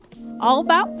All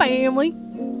about family.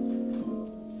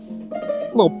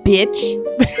 Little bitch.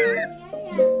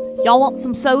 Y'all want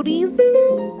some sodies?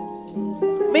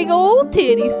 Big old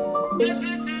titties.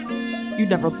 You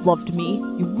never loved me,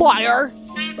 you liar.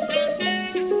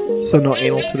 So no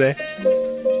anal today.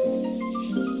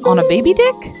 On a baby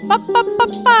dick?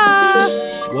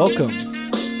 Ba-ba-ba-ba. Welcome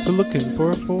to Looking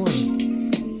for a Four. What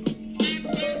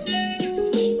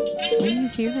are you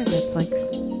hearing that's like...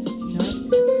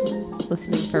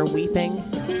 Listening for weeping.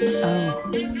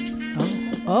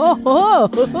 Oh.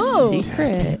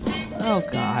 Secret. Oh,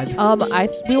 God.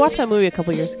 We watched that movie a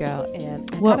couple years ago, and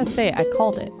I gotta say, I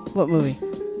called it. What movie?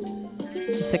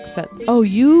 The Sixth Sense. Oh,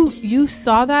 you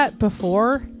saw that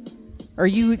before? Or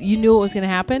you knew it was going to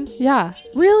happen? yeah.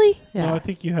 Really? Yeah. No, I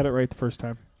think you had it right the first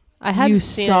time. I had You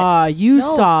seen saw it. you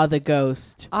No. saw the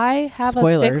ghost. I have a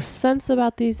Spoilers. sixth sense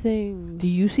about these things. Do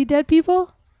you see dead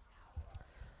people?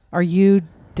 Are you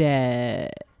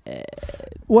dead?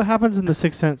 What happens in The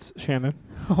Sixth Sense, Shannon?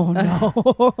 Oh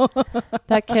no.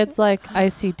 That kid's like, I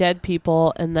see dead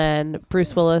people, and then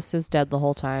Bruce Willis is dead the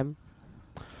whole time.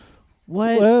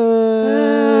 What?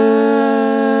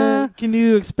 Can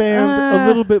you expand a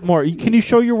little bit more? Can you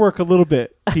show your work a little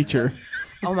bit, teacher?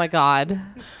 Oh my god.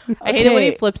 I hate it when he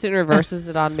Okay. flips it and reverses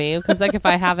it on me. Because like if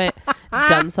I haven't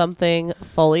done something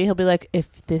fully, he'll be like,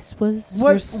 if this was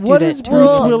your What student does to Bruce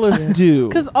listen Willis to." do?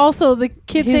 Because also the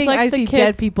kid He's saying like "I the see dead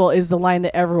kids- people" is the line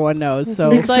that everyone knows.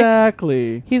 So He's like-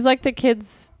 Exactly. He's like the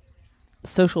kid's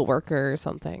social worker or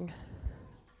something.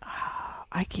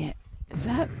 I can't. Is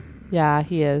that Yeah,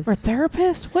 he is. or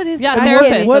therapist? What is? Yeah, that?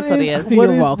 therapist. What That's what he is, is. what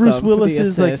You're is welcome Bruce for the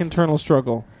Willis's like assist. internal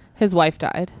struggle? His wife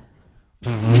died.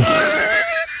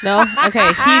 No? Okay,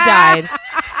 he died.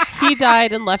 He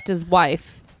died and left his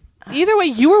wife. Either way,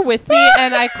 you were with me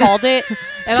and I called it.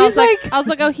 And I was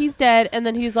like, oh, he's dead. And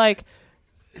then he's like,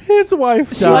 His wife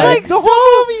died. She's like the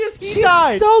whole movie is he She's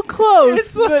died. so close,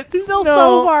 It's like- but still no.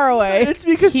 so far away. It's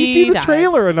because you He see the died.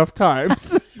 trailer enough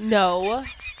times. no.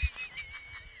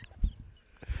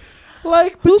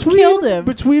 Like Who killed him?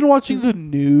 Between watching the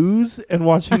news and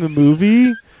watching the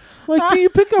movie, like do you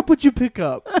pick up what you pick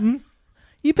up? Hmm?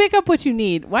 You pick up what you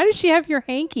need. Why does she have your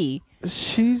hanky?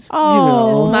 She's Oh. you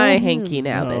know. It's my hanky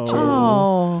now, No. bitches.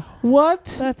 Oh, What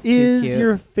That's too is cute.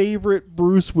 your favorite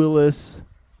Bruce Willis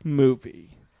movie?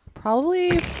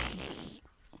 Probably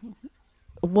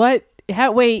what?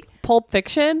 Wait. Pulp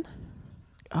Fiction.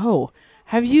 Oh,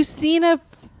 have you seen a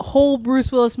whole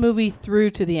Bruce Willis movie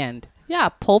through to the end? Yeah,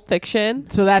 Pulp Fiction.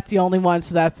 So that's the only one.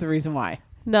 So that's the reason why.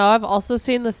 No, I've also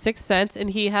seen The Sixth Sense, and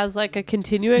he has like a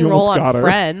continuing You role almost on got her.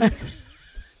 Friends.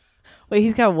 Wait,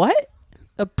 he's got what?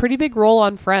 A pretty big role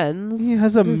on Friends. He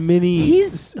has a mini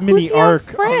Who's mini he on arc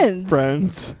Friends? on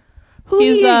Friends. Who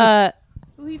He's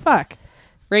who he fuck?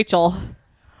 Rachel.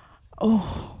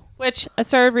 Oh, Which I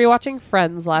started rewatching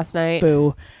Friends last night.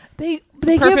 boo! They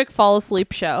Perfect fall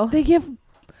asleep show. They give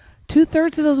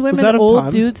 2/3 of those that women a old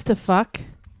pun? dudes to fuck.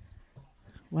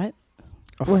 What?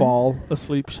 A fall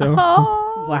asleep show.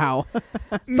 Oh. Wow.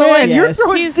 Man, like, you're yes.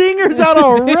 throwing He's- singers out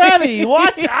already.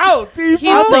 Watch out, people. He's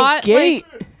Out the not gate.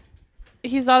 like,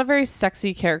 he's not a very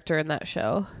sexy character in that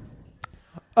show.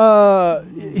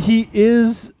 He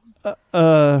is. What?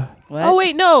 Oh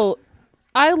wait, no.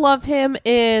 I love him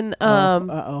in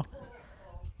Uh-oh.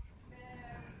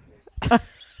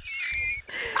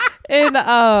 in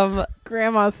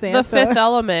Grandma Santa. The Fifth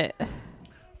Element.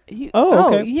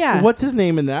 Oh, okay. yeah. What's his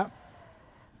name in that?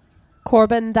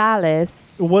 Corbin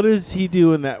Dallas. What does he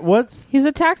do in that? What's He's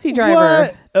a taxi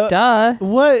driver. What? Duh.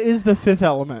 What is the Fifth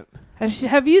Element?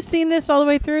 Have you seen this all the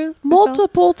way through?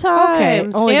 Multiple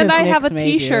times. only And 'cause I have a Nick's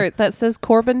made you. t-shirt that says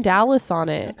Corbin Dallas on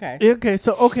it. Okay.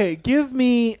 Okay, give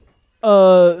me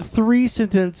a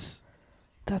 3-sentence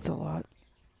That's a lot.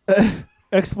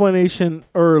 explanation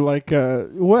or like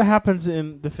what happens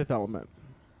in the Fifth Element.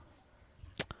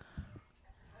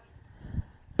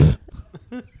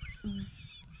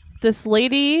 This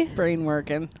lady, Brain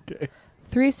working. Okay.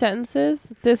 3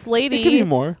 sentences. This It could be lady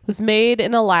more. was made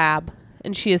in a lab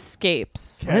and she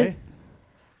escapes. Okay.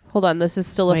 Hold on, this is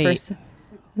still a Wait. first.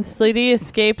 This lady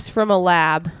escapes from a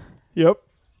lab Yep.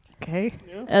 Okay.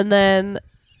 and then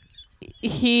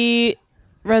he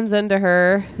runs into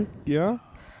her. Yeah.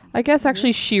 I guess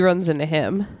actually she runs into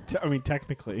him. I mean,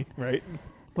 technically, right?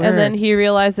 And then he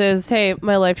realizes, hey,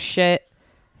 my life's shit.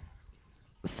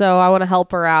 So I want to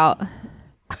help her out.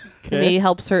 And he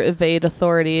helps her evade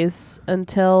authorities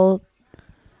until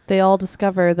they all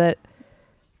discover that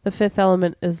the fifth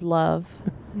element is love.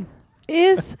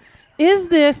 Is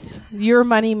this your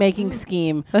money making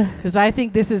scheme? Because I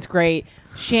think this is great.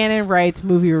 Shannon writes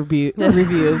movie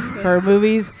reviews for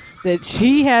movies that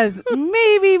she has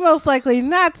maybe most likely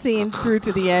not seen through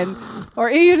to the end, or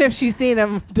even if she's seen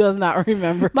them, does not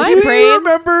remember. My Do you brain-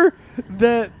 remember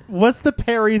that? What's the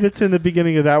Perry that's in the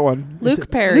beginning of that one? Is Luke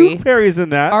it- Perry. Luke Perry's in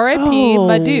that. R.I.P.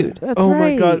 my dude. That's oh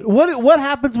right. my god! What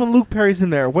happens when Luke Perry's in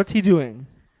there? What's he doing?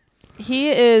 He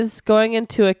is going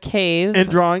into a cave. And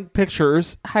drawing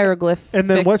pictures. Hieroglyph. And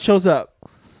then what shows up?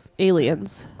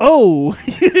 Aliens. Oh,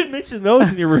 you didn't mention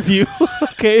those in your review.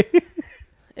 Okay.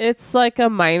 It's like a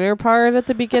minor part at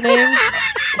the beginning.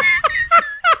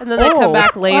 And then they come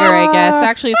back later, I guess.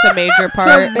 Actually, it's a major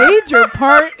part. The major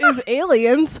part is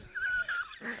aliens.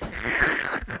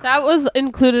 That was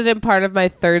included in part of my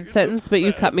third sentence, but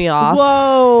you cut me off.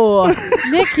 Whoa.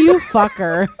 Nick, you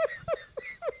fucker.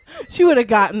 She would have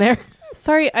gotten there.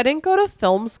 Sorry, I didn't go to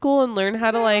film school and learn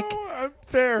how to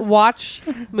Fair. watch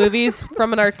movies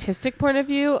from an artistic point of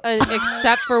view,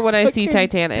 except for when I see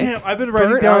Titanic. Damn, I've been writing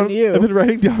Bird down. on you. I've been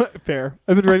writing down. Fair.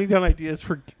 I've been writing down ideas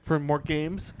for more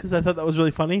games because I thought that was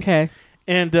really funny. Okay.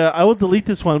 And I will delete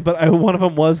this one, but one of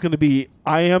them was going to be,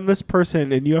 I am this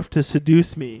person and you have to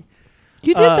seduce me.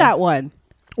 You did that one.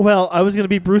 Well, I was going to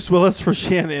be Bruce Willis for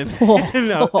Shannon, Oh.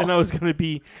 and I was going to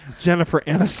be Jennifer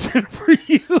Aniston for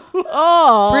you.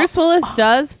 Oh. Bruce Willis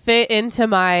does fit into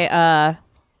my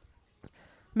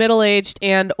middle-aged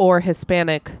and or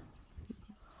Hispanic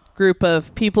group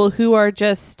of people who are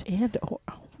just Why do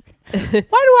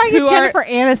I get Who are- Jennifer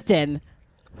Aniston?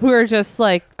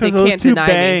 like they Because those can't two deny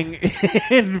bang me.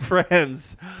 in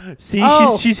Friends. See,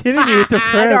 Oh. she's hitting me with the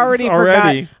Friends I'd already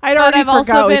already. forgot. I'd But already I've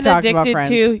also forgot we been talked about addicted Friends.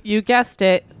 to, you guessed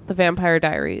it, The Vampire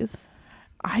Diaries.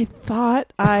 I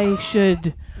thought I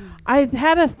should. I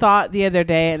had a thought the other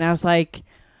day, and I was like,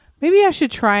 maybe I should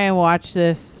try and watch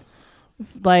this,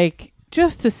 like,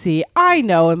 just to see. I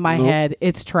know in my Nope. head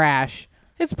it's trash.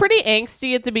 It's pretty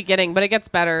angsty at the beginning, but it gets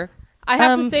better. I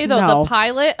have to say, though, no. the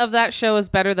pilot of that show is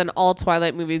better than all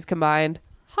Twilight movies combined.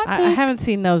 Hot I take. haven't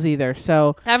seen those either,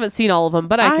 so I haven't seen all of them,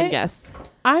 but I can guess.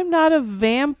 I'm not a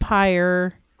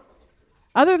vampire.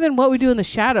 Other than What We Do in the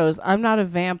Shadows, I'm not a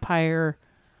vampire.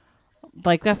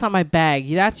 Like, that's not my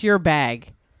bag. That's your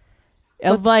bag.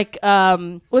 Of like,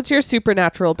 What's your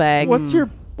supernatural bag? What's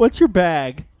your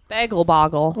bag? Bagel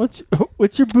boggle. What's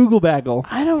your boogle baggle?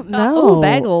 I don't know.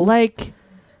 bagels. Like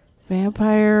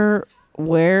vampire,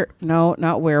 no,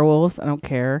 not werewolves. I don't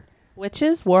care.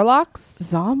 Witches? Warlocks?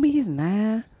 Zombies,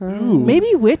 nah. Ooh.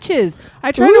 Maybe witches.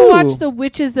 I tried to Ooh. watch the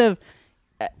Witches of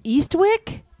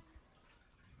Eastwick.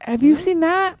 Have you seen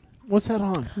that? What's that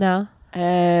on? No.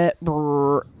 I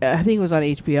think it was on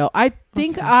HBO. I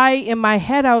think in my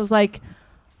head, I was like,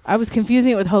 I was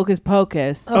confusing it with Hocus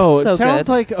Pocus. Oh, it so sounds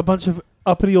good. like a bunch of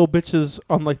uppity old bitches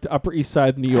on like the Upper East Side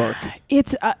of New York.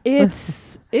 It's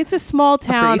a small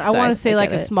town. East I want to Side, say I like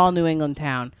get a it. small New England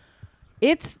town.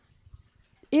 It's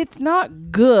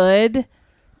not good,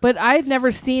 but I'd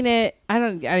never seen it. I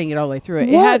didn't get all the way through it.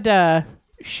 What? It had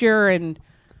Cher and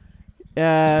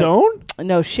Stone?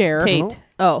 no Cher Tate.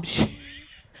 Oh.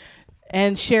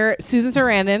 and Cher Susan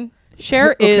Sarandon.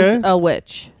 Cher Okay. is a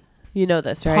witch. You know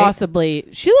this, right? Possibly,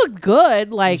 she looked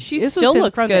good. Like She this was still in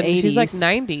looks from good. The 80s. She's like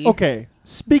 90. Okay.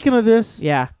 Speaking of this,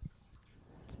 Yeah.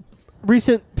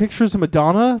 recent pictures of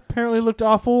Madonna apparently looked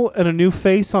awful, and a new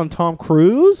face on Tom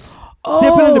Cruise.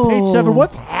 Dipping into page 7.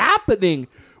 What's happening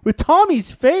with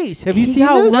Tommy's face? Have you He seen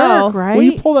got this? work, right? Will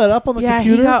you pull that up on the Yeah,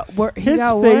 computer? he got work. He His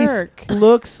got face work.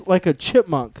 looks like a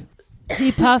chipmunk.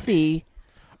 He puffy,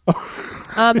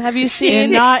 Have you and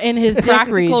seen not in his dick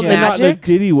Practical region. And not in a Magic?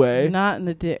 Diddy way. Not in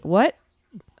the dick. What?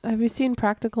 Have you seen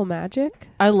Practical Magic?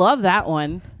 I love that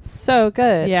one. So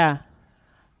good. Yeah.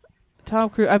 Tom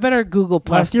Cruise. I better Google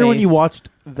puff Last year when you face. watched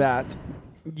that,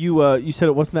 you said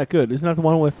it wasn't that good. Isn't that the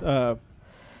one with?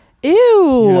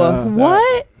 Ew. Yeah, that.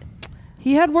 What?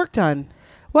 He had work done.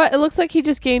 What? It looks like he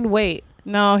just gained weight.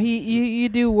 No, you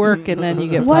do work and then you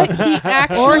get What? puffy. He Or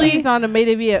actually. he's on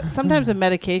sometimes a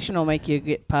medication will make you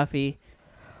get puffy.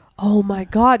 Oh my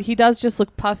God. He does just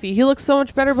look puffy. He looks so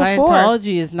much better before.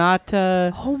 Scientology is not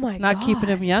Oh my God. not keeping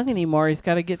him young anymore. He's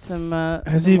got to get some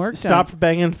Has some he work stopped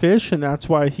banging fish, and that's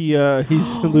why he's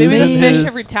Maybe losing the fish his?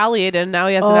 have retaliated and now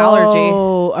he has done. an allergy.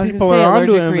 Oh, I was People going to say are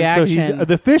onto allergic him, reaction. and so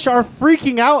the fish are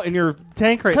freaking out in your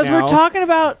tank right now. Because we're talking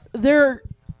about their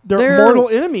they're- mortal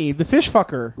enemy, the fish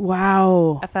fucker.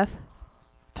 wow, FF.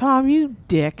 Tom, you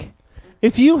dick.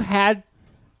 If you had,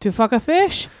 To fuck a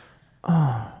fish?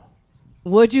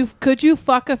 Could you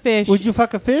fuck a fish? would you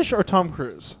fuck a fish or Tom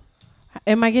Cruise?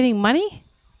 Am I getting money?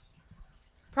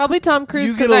 Probably Tom Cruise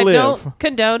You because get to I live. don't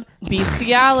condone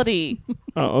bestiality.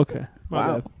 Oh, okay. My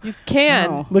bad. You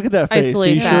can. Wow. Look at that face. Are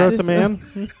Isolate you sure that. that's a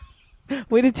man?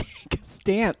 Way to take a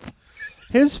stance.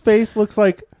 His face looks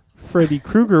like Freddy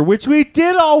Krueger, which we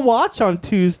did all watch on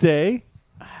Tuesday.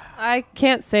 I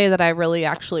can't say that I really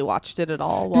actually watched it at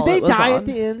all. Did While they it was die on. at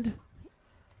the end?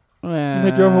 And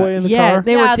they drove away in the yeah, car?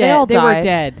 They Yeah, were they dead. all They were died.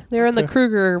 dead. They were in the Okay.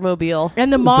 Kruger mobile.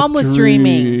 And the was mom a was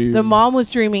dreaming. dream. The mom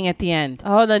was dreaming at the end.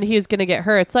 Oh, and then he was gonna get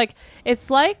her. It's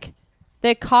like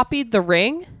they copied The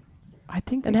Ring I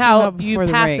think. and they came how out you before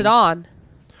The pass Ring. it on.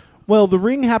 Well, The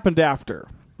Ring happened after.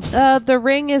 The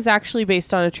Ring is actually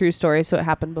based on a true story, so it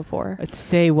happened before. Let's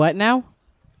say what now?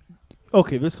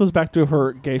 Okay, this goes back to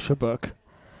her geisha book.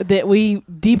 That we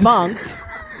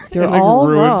debunked. You're And, like, all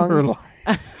ruined wrong. her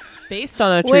life. Based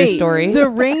on a true Wait, story. The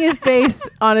Ring is based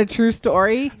on a true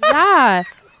story. Yeah,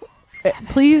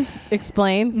 Please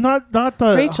explain. Not the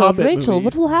Rachel. Hobbit Rachel, movie.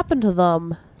 what will happen to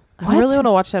them? I What? really want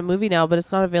to watch that movie now, but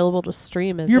it's not available to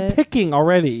stream. Is You're it? picking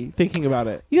already, thinking about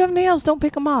it. You have nails. Don't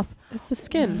pick them off. It's the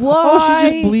skin. Why? Oh,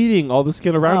 she's just bleeding all the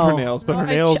skin around her Oh. nails, but No, her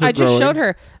nails are I just growing. showed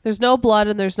her. There's no blood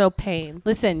and there's no pain.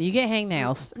 Listen, you get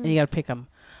hangnails and you got to pick them.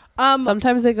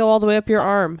 Sometimes they go all the way up your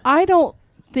arm. I don't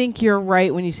think you're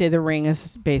right when you say The Ring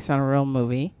is based on a real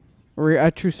movie or a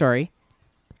true story.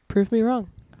 Prove me wrong.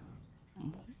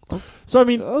 So, I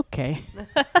mean, Okay.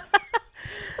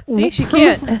 See, she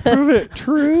can't. prove it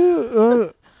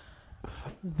true.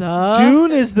 The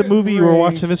Dune is the movie we're Ring.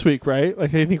 watching this week, right?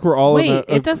 Like, I think we're all Wait, in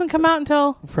the it doesn't come out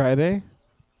until. Friday.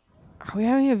 Are we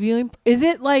having a viewing? Is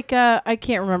it like I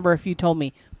can't remember if you told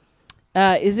me.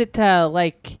 Is it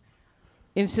like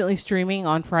instantly streaming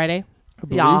on Friday, I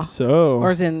believe Yeah. so.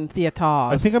 or is it in theaters?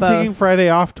 I think I'm both. taking Friday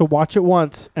off to watch it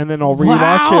once, and then I'll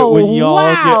rewatch Wow, it when y'all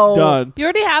wow. get done. You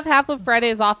already have half of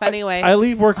Fridays off anyway. I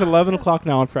leave work at 11 o'clock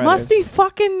now on Fridays. Must be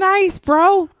fucking nice,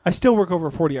 bro. I still work over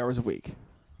 40 hours a week.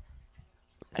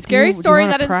 Scary Do you story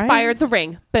want that a prize? inspired The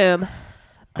Ring. Boom.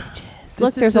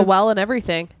 Look, is there's a well and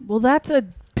everything. Well, that's a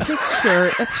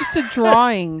picture. That's just a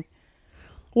drawing.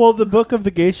 Well, the book of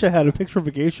the geisha had a picture of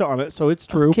a geisha on it, so it's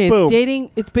true. Okay, Boom. it's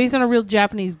dating. It's based on a real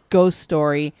Japanese ghost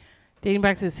story dating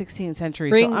back to the 16th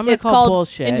century. Ring. So I'm gonna It's call called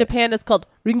bullshit. in Japan. It's called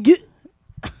ringgit.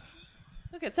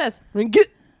 Look, it says ringgit.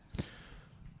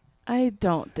 I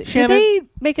don't think. Shannon- Did they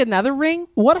make another ring?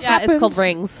 What Yeah, happens it's called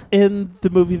rings. in the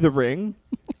movie The Ring?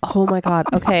 Oh my god.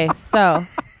 Okay, so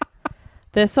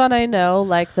this one I know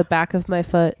like the back of my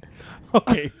foot.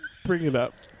 Okay, bring it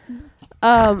up.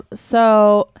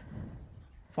 So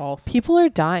False. people are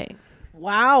dying,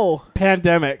 Wow.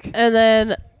 Pandemic. and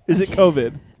then Is it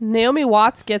COVID? Naomi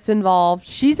Watts gets involved.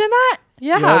 She's in that?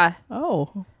 Yeah, Yep.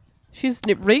 Oh. she's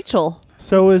Rachel.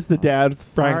 So is the dad,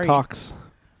 Brian Sorry. Cox.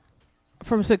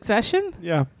 From Succession?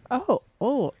 Yeah. Oh.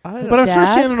 I don't But I'm sure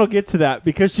Dad? Shannon will get to that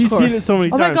because she's Of seen course. it so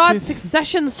many Oh times. my god, She's-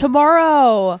 Succession's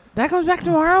tomorrow. That comes back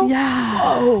tomorrow? Yeah.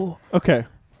 Oh. Okay.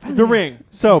 The Ring.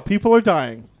 So people are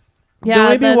dying. Yeah.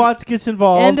 Naomi then- Watts gets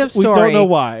involved. End of We don't story. know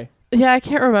why. Yeah, I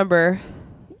can't remember.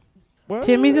 What?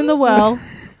 Timmy's in the well.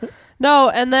 No,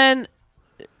 and then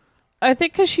I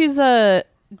think because she's a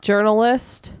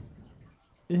journalist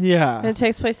Yeah. and it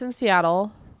takes place in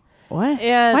Seattle. What?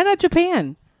 And Why not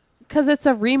Japan? because it's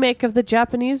a remake of the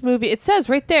Japanese movie. It says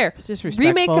right there. It's disrespectful.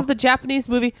 Remake of the Japanese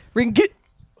movie Ringgit.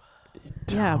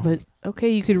 Yeah, but okay,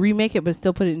 you could remake it but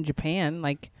still put it in Japan.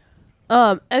 Like,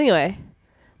 Anyway,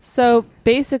 so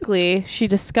basically she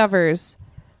discovers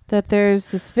that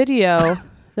there's this video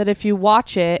that if you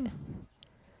watch it,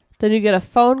 then you get a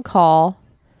phone call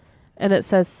and it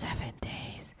says 7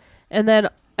 days. And then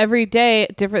every day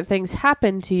different things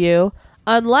happen to you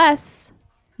unless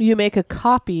you make a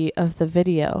copy of the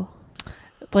video.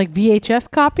 like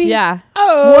VHS copy? Yeah.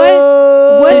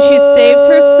 Oh. And she saves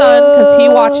her son because he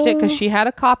watched it because she had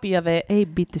a copy of it. Hey,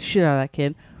 beat the shit out of that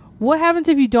kid. What happens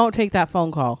if you don't take that phone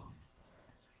call?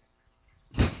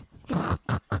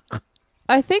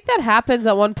 I think that happens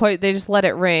at one point. They just let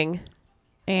it ring.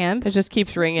 And It just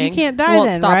keeps ringing. You can't die Won't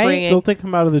then, stop right? ringing. Don't they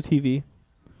come out of the TV?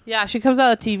 Yeah, she comes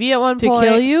out of the TV at one to point.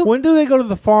 kill you? When do they go to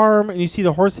the farm and you see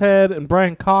the horse head and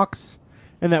Brian Cox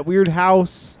and that weird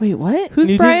house? Wait, what? Who's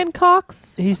You Brian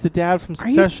Cox? He's the dad from Are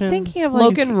you Succession. thinking of like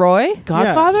Logan Roy?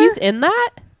 Godfather? He's in that?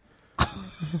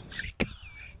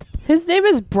 His name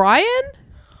is Brian?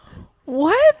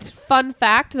 What? Fun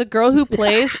fact, the girl who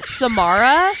plays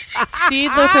Samara, see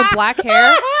with her black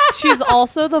hair, she's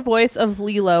also the voice of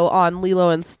Lilo on Lilo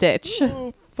and Stitch.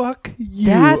 Oh, fuck you.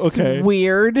 That's okay.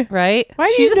 weird. Right? Why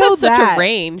do she you just know has such that? a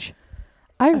range.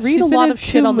 I read She's a been lot in of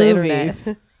shit 2 on the internet. movies.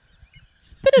 She's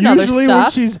been in other Usually when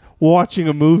stuff. she's watching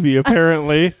a movie,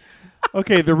 apparently.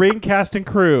 Okay, the Ring cast and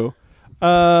crew.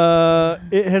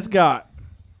 It has got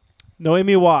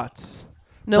Naomi Watts.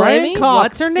 Brian Noemi? Cox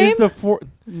What's her name? is the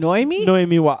Noemi?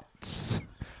 Naomi Watts.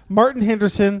 Martin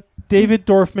Henderson, David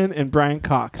Dorfman, and Brian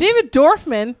Cox. David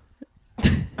Dorfman.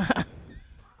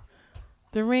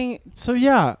 The Ring. So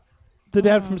yeah, the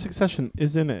dad from Succession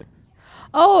is in it.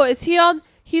 Oh, is he on?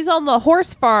 He's on the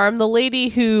horse farm. The lady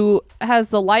who has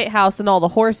the lighthouse and all the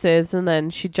horses, and then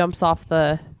she jumps off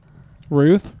the.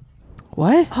 Ruth.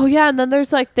 What? Oh yeah, and then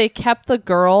there's like they kept the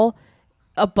girl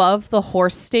above the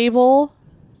horse stable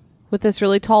with this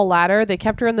really tall ladder. They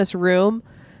kept her in this room,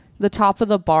 the top of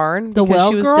the barn, The because well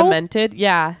she was girl? demented.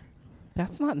 Yeah,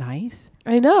 That's not nice.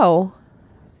 I know.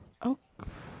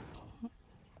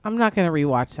 I'm not going to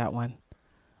rewatch that one.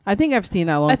 I think I've seen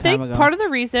that a long I time think ago. part of the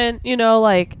reason,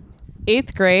 like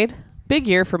 8th grade, big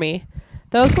year for me.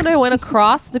 That was when I went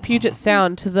across the Puget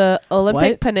Sound to the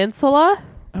Olympic What? Peninsula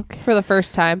Okay. for the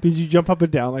first time. Did you jump up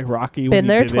and down like Rocky? Been when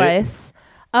there you did it? twice.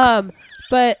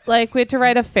 But like we had to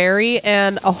ride a ferry,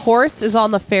 and a horse is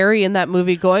on the ferry in that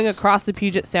movie going across the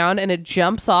Puget Sound, and it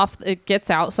jumps off. It gets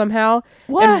out somehow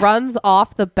What? and runs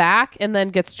off the back, and then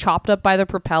gets chopped up by the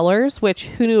propellers. Which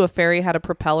who knew a ferry had a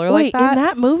propeller Wait, like that? in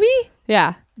that movie?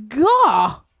 Yeah.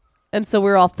 Gah! And so we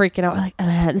were all freaking out. We're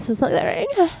like, this is like the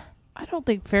ring. I don't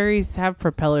think ferries have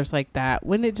propellers like that.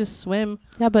 Wouldn't it just swim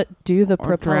Yeah, but do the or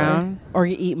propeller. drown or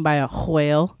get eaten by a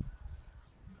whale?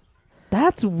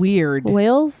 That's weird.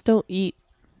 Whales don't eat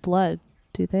blood,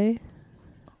 do they?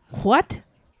 What?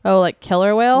 Oh, like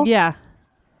killer whale? Yeah.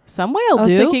 Some I whale was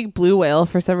do. thinking blue whale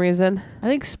for some reason. I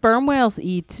think sperm whales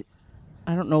eat,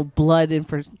 I don't know, blood and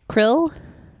for. Krill?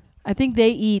 I think they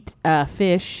eat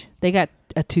fish. They got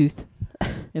a tooth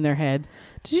in their head.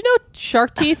 Did you know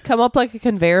shark teeth come up like a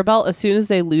conveyor belt? As soon as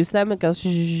they lose them, it goes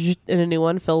and a new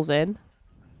one fills in.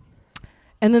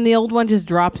 And then the old one just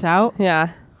drops out.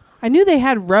 Yeah. I knew they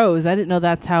had rows. I didn't know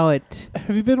that's how it.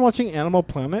 Have you been watching Animal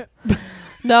Planet?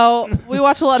 No, we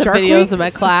watch a lot of Shark videos Week? in my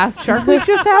class. Shark Week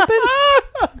just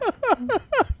happened.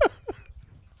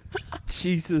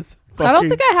 Jesus. I don't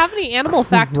think I have any animal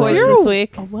factoids You're this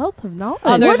week. A wealth of knowledge.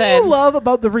 Other What do than- you love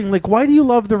about the ring? Like, why do you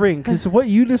love the ring? Because what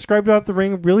you described about the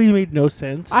ring really made no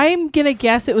sense. I'm gonna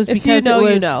guess it was If because you know, it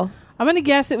was. you know. I'm gonna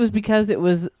guess it was because it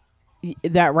was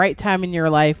that right time in your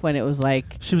life when it was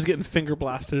like. She was getting finger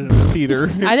blasted in the theater.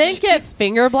 I didn't get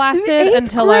finger blasted Eighth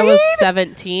until I was grade?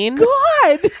 17.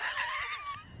 God.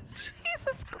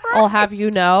 Jesus Christ. I'll have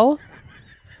you know.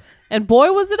 And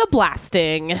boy, was it a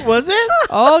blasting. Was it?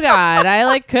 Oh, God.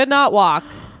 I could not walk.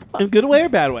 In good way or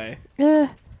bad way? Eh.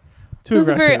 Too It was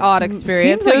a very aggressive. odd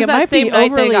experience. Seems like It was it that might same be night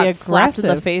they overly got slapped in the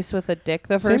aggressive. face with a dick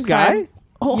the Same first guy? time.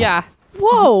 Oh. Yeah.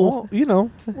 Whoa. Well, you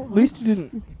know, at least you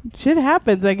didn't. Shit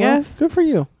happens, I guess. Well, good for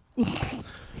you.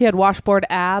 He had washboard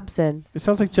abs and... It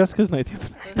sounds like Jessica's night the other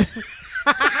night.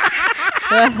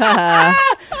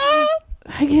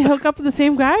 I can hook up with the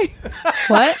same guy.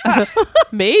 What?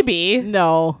 Maybe.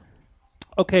 No.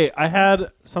 Okay, I had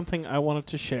something I wanted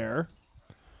to share.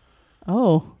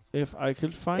 Oh. If I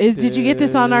could find Did you get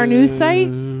this on our news site?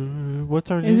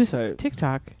 What's our Is news this site?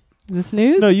 TikTok? Is this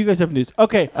news? No, you guys have news.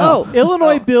 Okay. Oh.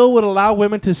 Illinois bill would allow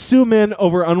women to sue men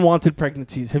over unwanted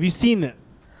pregnancies. Have you seen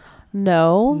this?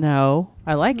 No. No.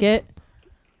 I like it.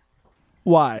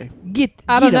 Why?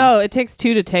 I don't know. It takes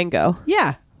two to tango.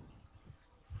 Yeah.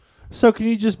 So can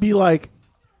you just be like,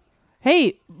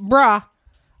 Hey, brah.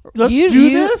 let's You- do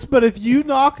you- this, but if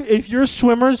your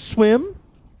swimmers swim,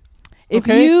 If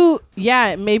okay.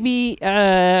 maybe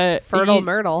Fertile you-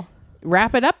 Myrtle.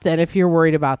 wrap it up then if you're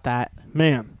worried about that.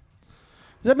 Man.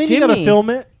 Does that mean you gotta Jimmy. film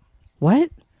it? What?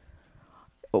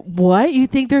 What? You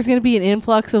think there's going to be an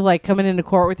influx of coming into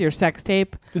court with your sex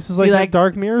tape? This is like Be that like,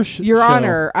 Dark Mirror Your show.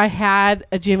 Honor, I had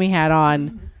a Jimmy hat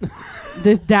on.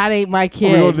 That ain't my We're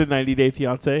going kid. to 90 Day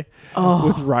Fiance Oh.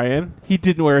 with Ryan. He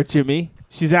didn't wear a Jimmy.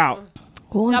 She's out.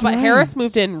 Yeah, but Harris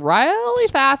moved in really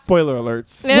fast Spoiler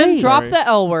alerts. and Wait. dropped Sorry. the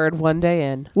L word one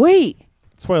day in. Wait.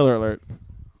 Spoiler alert.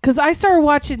 Because I started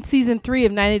watching season 3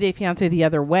 of 90 Day Fiance the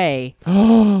other way.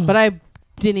 But I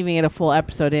didn't even get a full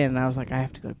episode in. And I was like, I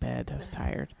have to go to bed. I was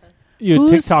tired. You had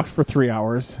Who's- TikTok for 3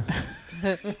 hours.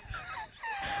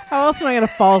 How else am I going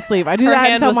to fall asleep? I do Her that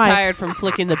hand until was my... tired from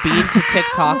flicking the bean to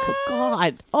TikTok.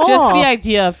 God. Just Oh. the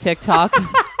idea of TikTok.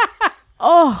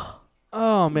 Oh.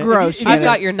 Oh, man. Gross. If, I've Shannon.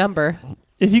 got your number.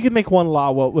 if you could make one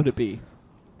law, what would it be?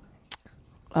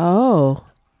 Oh.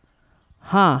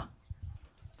 Huh.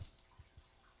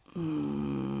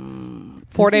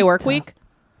 4-day is work tough. week.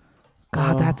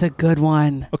 God, that's a good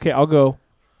one. Okay, I'll go.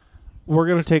 We're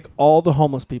going to take all the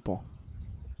homeless people.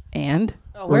 And?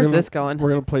 Oh, We're where's gonna- this going? We're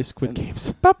going to play Squid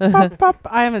Games. Pop, pop, pop.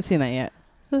 I haven't seen that yet.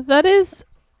 That is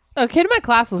a kid in my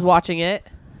class was watching it,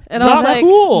 and I Not was like,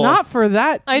 cool. Not for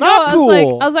that. I know. Not I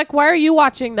was like, cool. why are you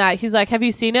watching that? He's like, have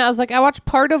you seen it? I was like, I watched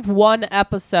part of one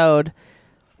episode,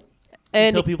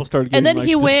 and Until people started getting and then like,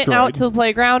 he went out destroyed. to the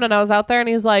playground, and I was out there, and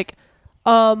he's like,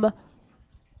 Mrs.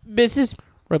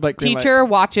 Red light, green light. Teacher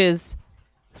watches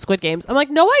Squid Games. I'm like,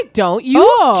 no, I don't. You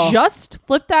just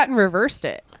flipped that and reversed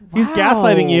it. He's Wow.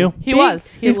 gaslighting you. He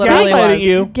was. He He's literally gaslighting was.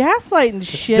 you. Gaslighting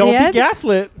shit. Don't be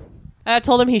gaslit. And I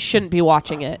told him he shouldn't be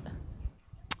watching it.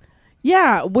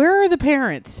 Yeah, where are the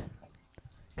parents?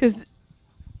 Because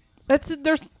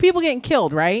there's people getting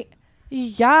killed, right?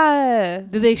 Yeah.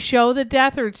 Do they show the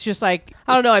death, or it's just like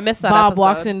I don't know. I missed that Bob episode.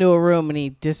 walks into a room and he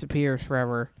disappears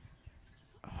forever?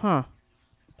 Huh.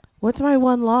 What's my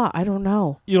one law? I don't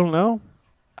know. You don't know?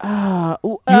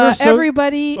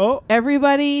 Everybody, Oh.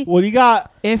 everybody, What do you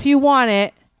got? if you want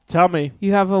it, Tell me.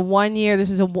 you have a 1 year. This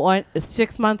is a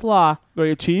 6-month law. Do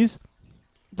you cheese?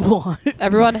 What?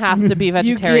 Everyone has to be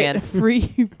vegetarian. You get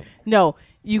free. No,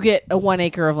 you get a 1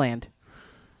 acre of land.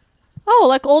 Oh,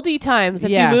 like oldie times.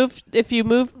 Yeah. If you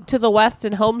move to the west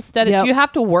and homestead it, Yep. do you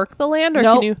have to work the land or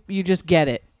Nope, can you? you just get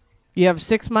it. You have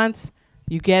 6 months.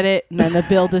 You get it, and then the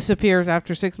bill disappears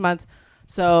after 6 months.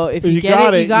 So if you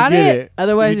get it, you got get it. it.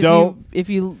 Otherwise, You don't. if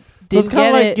you So didn't it's kind get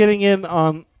of like it, getting in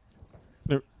on.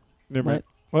 Never mind.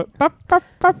 What?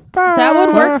 That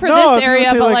would work for No, I was this gonna area,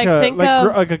 say but like think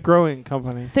of like a growing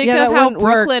company. think Yeah, of that how wouldn't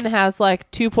work. Brooklyn has like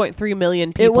 2.3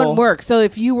 million people. it wouldn't work. So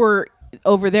if you were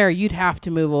over there, you'd have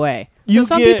to move away. You So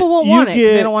some get- people won't you want it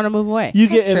because they get- don't want to move away You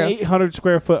get That's an true. 800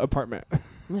 square foot apartment.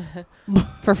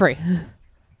 for free.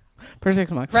 for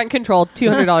 6 months. Rent controlled,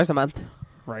 $200 a month.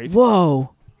 Right.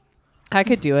 Whoa, I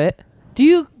could do it.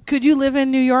 Could you live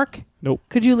in New York? Nope.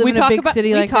 Could you live in a big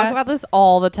city like we talk that? about this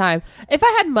all the time. If I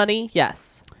had money,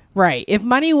 yes. Right. If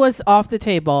money was off the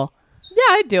table,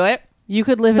 Yeah, I'd do it. you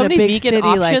could live So in a many big vegan city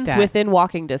options like that. within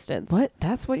walking distance. What?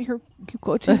 That's what you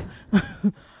go to?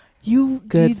 you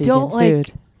Good you don't vegan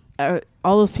like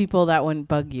all those people that wouldn't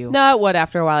bug you. No, it would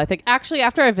after a while. I think actually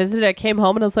after I visited, I came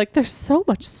home and I was like, "There's so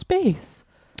much space."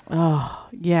 Oh,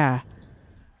 yeah.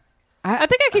 I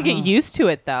think I could get used to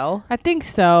it though. I think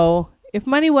so. If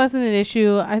money wasn't an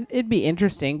issue, it'd be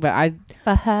interesting. But If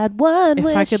I had one, if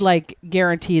I could like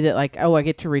guarantee that, like, I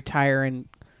get to retire and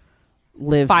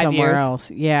live 5 somewhere years.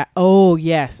 else. Yeah. Oh,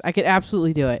 yes. I could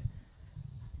absolutely do it.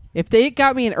 If they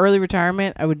got me an early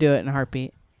retirement, I would do it in a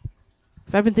heartbeat.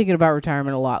 Because I've been thinking about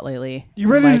retirement a lot lately. You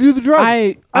ready Like, to do the drugs?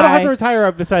 I don't have I- to retire.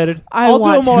 I've decided. I'll do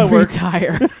want them while I to work.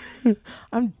 retire.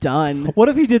 I'm done. What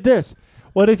if you did this?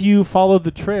 What if you followed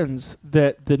the trends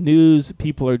that the news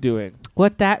people are doing?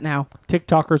 What that now?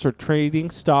 TikTokers are trading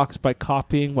stocks by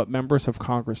copying what members of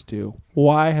Congress do.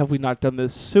 Why have we not done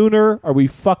this sooner? Are we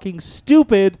fucking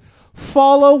stupid?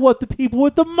 Follow what the people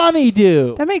with the money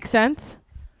do. That makes sense.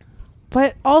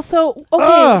 But also, okay,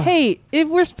 Ugh. hey, if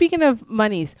we're speaking of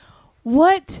monies,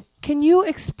 what can you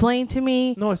explain to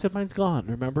me? No, I said mine's gone,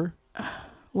 remember?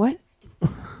 What?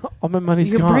 All my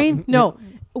money's Your gone. brain? No.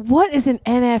 What is an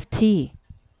NFT?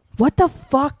 What the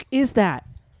fuck is that?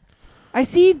 I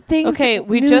see things. okay,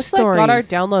 we news just like got our stories.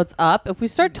 downloads up. If we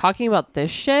start talking about this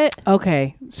shit,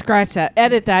 Okay, scratch that.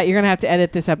 Edit that. You're gonna have to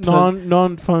edit this episode.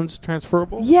 Non-funds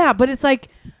transferable. Yeah, but it's like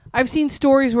I've seen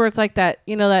stories where it's like that.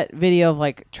 You know that video of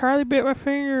like Charlie bit my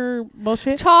finger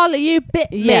bullshit. Charlie, you bit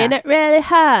me and it really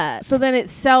hurt. So then it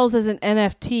sells as an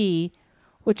NFT,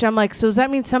 which I'm like, so does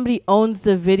that mean somebody owns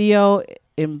the video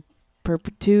in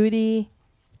perpetuity?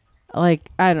 Like,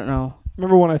 I don't know.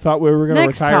 Remember when I thought we were going to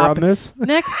Next retire topic. on this?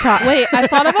 Next topic. Wait, I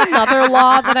thought of another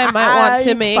law that I might want to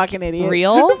You make fucking idiot.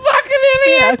 real. Fucking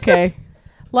idiot. Okay.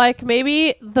 Like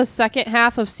maybe the second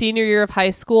half of senior year of high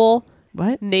school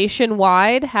What?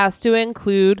 nationwide has to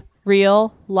include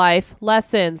real life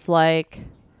lessons like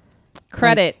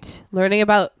credit, learning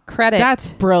about credit.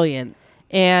 That's brilliant.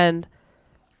 and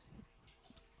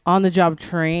On the job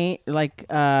train, like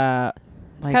kind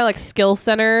of like skill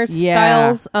center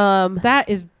Yeah. styles.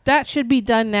 that should be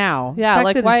done now. Yeah, The fact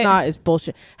like that why- it's not is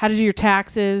bullshit. How to do your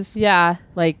taxes, Yeah.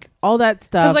 like all that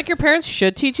stuff. Because like your parents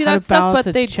should teach you How that to stuff, balance but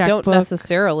a they don't checkbook.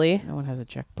 necessarily. no one has a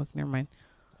checkbook. Never mind.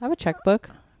 I have a checkbook.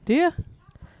 Do you?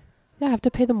 Yeah, I have to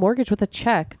pay the mortgage with a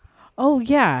check. Oh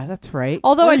yeah, that's right.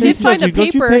 Although I Who's did find a judging? Don't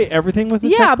you paper. pay everything with a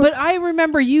Yeah, checkbook? but I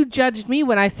remember you judged me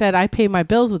when I said I pay my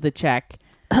bills with a check.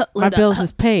 My bills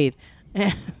is paid.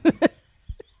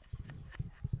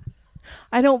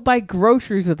 I don't buy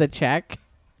groceries with a check.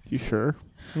 You sure?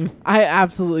 I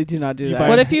absolutely do not do You that. buy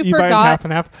What them- if you buy them forgot half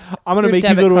and half? I'm going to your make you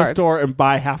debit go to a card? store and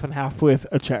buy half and half with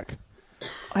a check.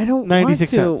 I don't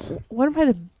 96 want to. cents. What am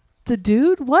I, the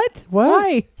dude? What? What?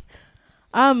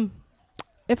 Why?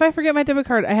 If I forget my debit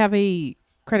card, I have a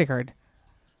credit card.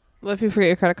 What if you forget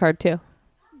your credit card too?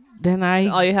 Then I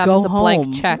All you have go is a home.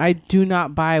 blank check. I do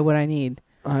not buy what I need.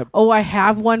 Uh, Oh, I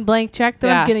have one blank check.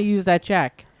 Then Yeah. I'm going to use that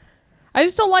check. I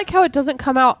just don't like how it doesn't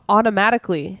come out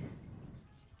automatically.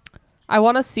 I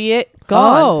want to see it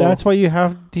Oh. gone. That's why you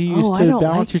have to use Oh, I to don't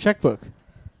balance like- your checkbook.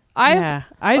 Yeah.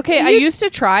 I used to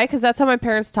try because that's how my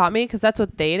parents taught me because that's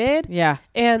what they did. Yeah.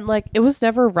 And like it was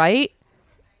never right.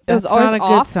 It That's was always not a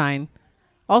off. good sign.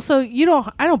 Also,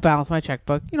 I don't balance my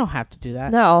checkbook. You don't have to do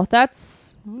that. No,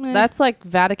 that's Meh. like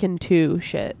Vatican II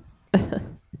shit.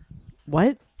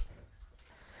 What?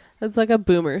 It's like a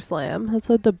boomer slam. That's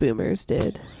what the boomers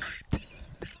did.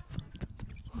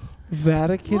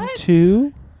 Vatican What?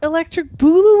 II? Electric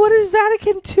Boogaloo? What is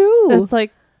Vatican II? It's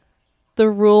like the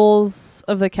rules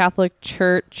of the Catholic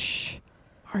Church.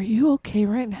 Are you okay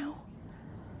right now?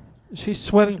 She's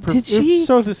sweating. Did she- It's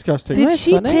so disgusting. Did Am I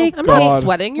she sweating? take- I'm God. not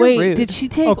sweating. You're Wait, rude. did she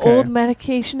take Okay. old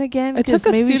medication again? I took 'Cause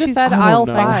a maybe she's Sudafed I aisle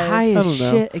don't know. like 5. high I as don't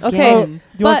know. shit again. Okay. Oh, do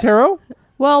you want But- taro?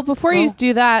 Well, before you Oh.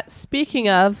 do that, speaking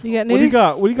of, You got news? What do you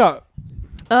got? What do you got?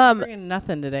 Bringing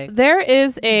nothing today. there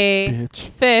is a Bitch.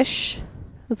 fish.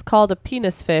 It's called a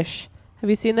penis fish. Have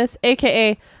you seen this?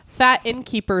 AKA fat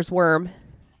innkeeper's worm.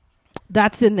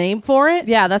 That's the name for it?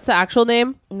 Yeah, that's the actual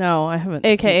name. No, I haven't.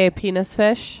 AKA penis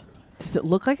fish. Does it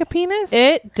look like a penis?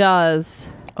 It does.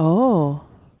 Oh.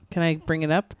 Can I bring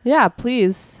it up? Yeah,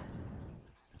 please.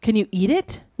 Can you eat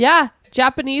it? Yeah,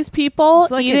 Japanese people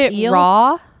It's like eat an it eel?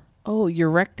 raw. Oh,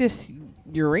 Urinctitus.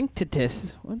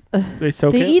 What? They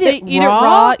soak They it? eat They it eat raw? it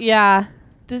raw. Yeah.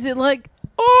 Does it like?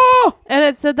 Oh, And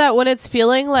it said that when it's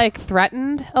feeling like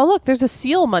threatened. Oh, look, there's a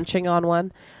seal munching on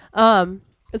one.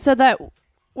 It said that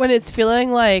when it's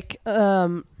feeling like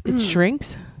it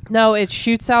shrinks. no, it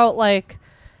shoots out like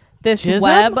this Jism?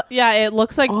 web. Yeah, it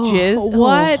looks like Oh, jizz.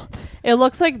 what? Oh. It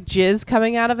looks like jizz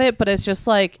coming out of it, but it's just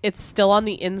like it's still on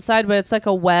the inside, but it's like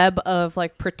a web of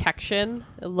like protection.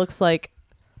 It looks like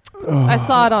I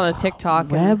saw it on a TikTok.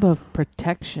 and- Web of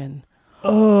protection.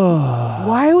 Oh.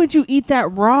 Why would you eat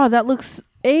that raw? That looks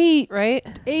right?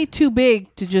 too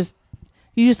big to just.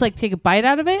 You just like take a bite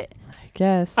out of it. I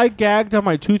guess. I gagged on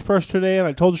my toothbrush today, and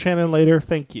I told Shannon later,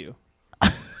 thank you.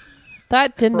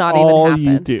 that did for not all even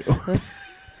happen. you do.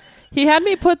 He had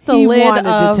me put the He lid wanted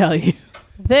of to tell you.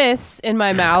 this in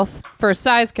my mouth for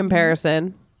size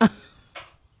comparison.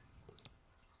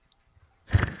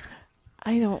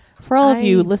 I don't. For all of I-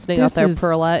 you listening out this there, is-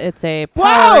 Perla, it's a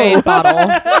Wow! Powerade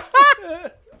bottle.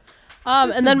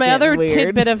 And then is my getting other weird.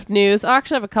 tidbit of news. I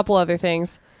actually have a couple other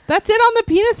things. That's it on the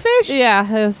penis fish. Yeah,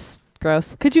 it was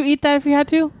gross. Could you eat that if you had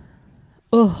to?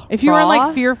 Ugh, If you were on raw?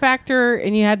 like Fear Factor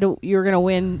and you had to, you were gonna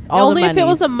win all Only the if it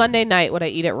was a monies. Monday night would I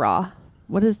eat it raw.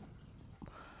 What is?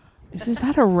 Is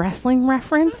that a wrestling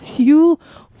reference? You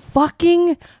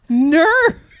fucking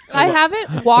nerd. I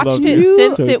haven't watched love it you.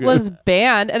 since So it good. was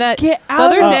banned. And Get the out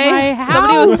other of day, my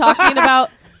somebody was house. talking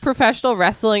about professional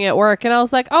wrestling at work, and I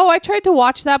was like, "Oh, I tried to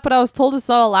watch that, but I was told it's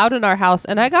not allowed in our house,"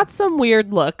 and I got some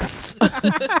weird looks.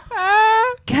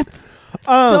 That's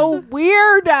so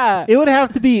weird. It would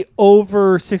have to be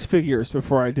over 6 figures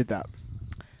before I did that.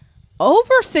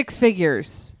 Over 6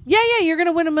 figures. Yeah, you're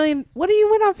gonna win $1 million. What do you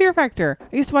win on Fear Factor?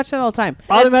 I used to watch that all the time.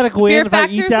 Automatic win Fear if I eat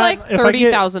Factor's that. like if I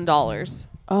get- $30,000.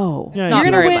 Oh, Yeah, Not you're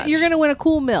gonna very win. much. You're gonna win a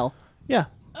cool meal. Yeah.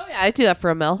 Oh yeah, I do that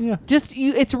for a meal. Yeah. Just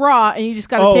you. It's raw, and you just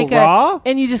gotta Oh, take raw? a.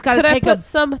 And you just gotta Could I take put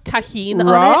some tahini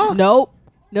Raw? on it? Nope.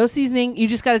 No seasoning. You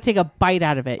just gotta take a bite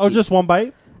out of it. Oh, just one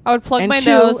bite? I would plug And my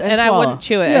chew nose and and I swallow. wouldn't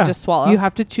chew it. Yeah. I'd just swallow. You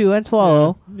have to chew and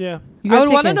swallow. Yeah. You I gotta would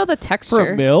take want to a- know the For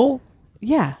texture. a meal?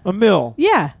 Yeah. A meal.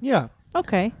 Yeah. Yeah.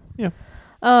 Okay. Yeah.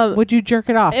 Would you jerk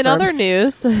it off? In for- other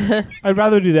news, I'd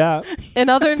rather do that. in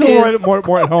other Feel news,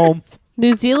 more at home.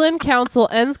 New Zealand council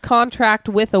ends contract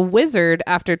with a wizard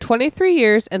after 23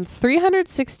 years and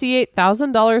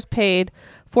 $368,000 paid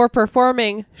for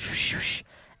performing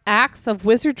acts of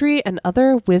wizardry and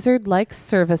other wizard-like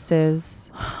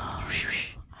services.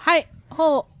 Hi.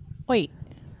 Oh, wait.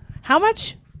 How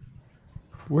much?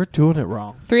 We're doing it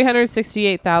wrong.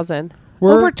 368,000.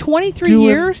 We're Over 23 doing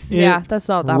years? it Yeah, that's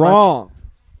not that much. wrong.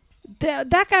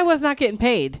 That guy was not getting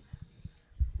paid.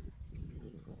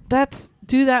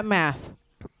 Do that math.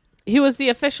 He was the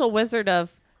official wizard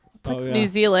of Oh, yeah. New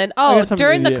Zealand. I Oh, guess I'm an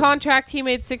during the idiot. contract, he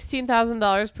made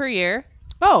 $16,000 per year.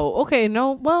 Oh, okay.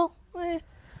 No, well.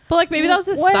 But like maybe that was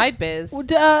his What? side biz.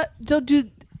 Don't do.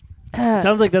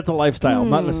 Sounds like that's a lifestyle,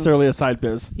 not necessarily a side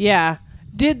biz. Yeah.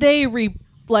 Did they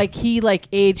he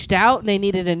aged out and they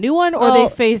needed a new one, or Well,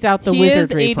 they phased out the he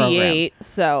wizardry is program? 88,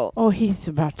 so Oh, he's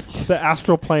about. The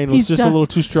astral plane was He's just done. a little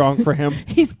too strong for him.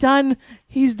 He's done.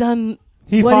 He's done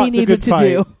He what fought he the needed good to fight.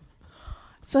 do.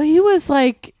 So he was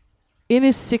like in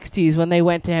his 60s when they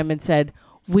went to him and said,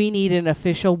 "We need an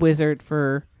official wizard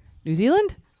for New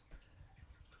Zealand."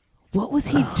 What was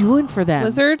he doing for them?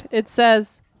 wizard.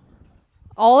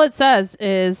 All it says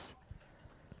is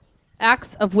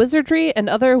acts of wizardry and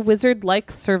other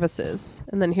wizard-like services.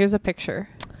 And then here's a picture.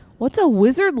 What's a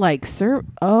wizard like, sir?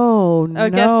 Oh, no. I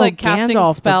guess, like, casting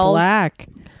Gandalf spells. the Black.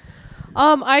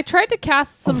 I tried to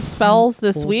cast some spells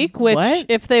this week, which, What?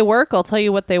 if they work, I'll tell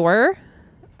you what they were.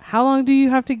 How long do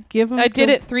you have to give them? I did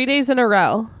it 3 days in a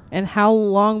row. And how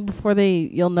long before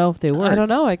you'll know if they work? I don't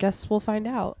know. I guess we'll find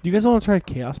out. You guys want to try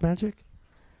chaos magic?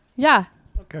 Yeah.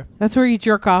 Okay. That's where you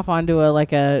jerk off onto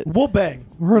a We'll bang.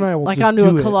 Her and I will like just onto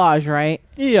do a it. collage, right?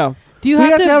 Yeah. Do you we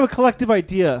have have to to have a collective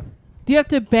idea. do you have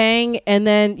to bang and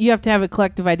then you have to have a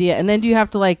collective idea and then do you have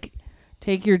to like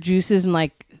take your juices and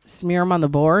like smear them on the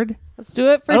board? Let's do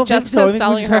it I for don't think so. I Jessica think we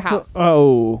selling just her have to- house.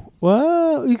 Oh.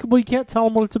 Well, you can't tell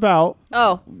them what it's about.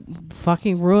 Oh.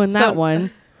 Fucking ruin that So-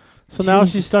 one. So now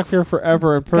she's stuck here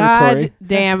forever in purgatory. God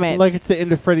damn it. Like it's the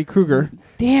end of Freddy Krueger.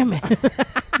 damn it.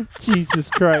 Jesus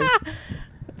Christ.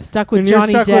 Stuck with And you're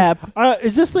Johnny stuck Depp. with-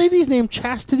 is this lady's name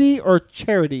Chastity or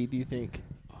Charity, do you think?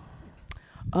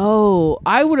 Oh,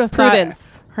 I would have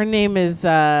Prudence. thought her name is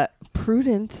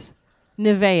Prudence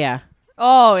Nevea.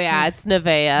 Oh, yeah. It's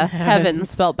Nevea. Heaven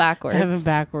spelled backwards. Heaven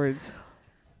backwards.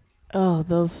 Oh,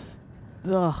 those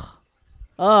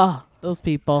those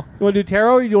people. You want to do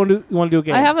tarot or you want to do a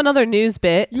game? I have another news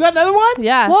bit. You got another one?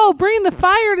 Yeah. Whoa, bring the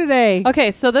fire today.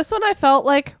 Okay, so this one I felt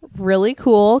like really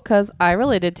cool because I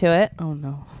related to it. Oh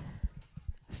no.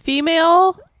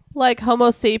 Female, like Homo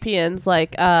sapiens,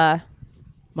 like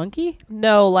Monkey?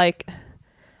 no, like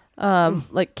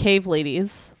cave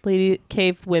ladies,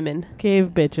 cave women. Cave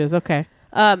bitches. Okay.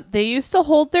 They used to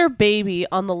hold their baby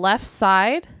on the left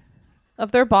side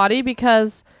of their body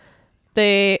because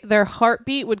their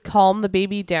heartbeat would calm the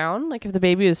baby down, like if the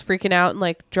baby was freaking out and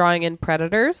like drawing in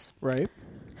predators. Right.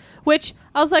 Which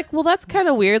I was like, well, that's kind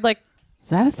of weird. Like, Is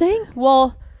that a thing?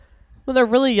 well, when they're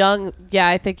really young, yeah,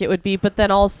 I think it would be. But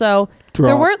then also, there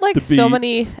Drop weren't like the so beat.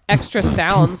 many extra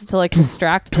sounds to like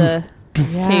distract the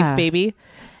cave baby.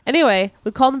 Anyway,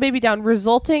 would calm the baby down,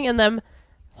 resulting in them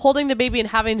holding the baby and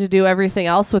having to do everything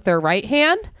else with their right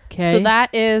hand. Okay. So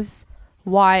that is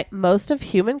why most of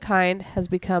humankind has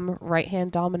become right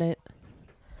hand dominant.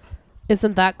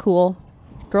 Isn't that cool?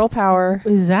 Girl power.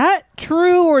 Is that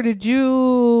true or did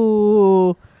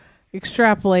you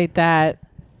extrapolate that?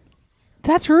 Is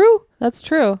that true? That's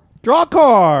true. Draw a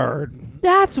card.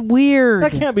 That's weird.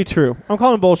 That can't be true. I'm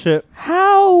calling bullshit.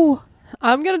 How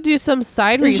I'm going to do some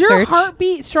side is your research.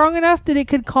 heartbeat strong enough that it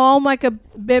could calm like a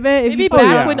baby? If Maybe you back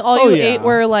yeah. when all Oh, you yeah. ate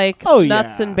were like Oh,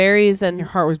 nuts yeah. and berries your and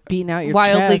heart was beating out your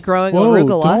wildly chest. growing Whoa,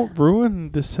 arugula. don't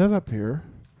ruin the setup here.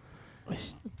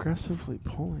 Aggressively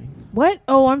pulling. What?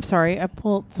 Oh, I'm sorry. I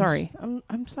pulled. Sorry.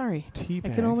 I'm sorry. I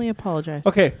can only apologize.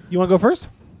 Okay, you want to go first?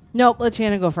 Nope. Let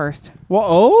Shannon go first. Well,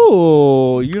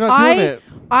 oh, you're not doing it.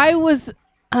 I was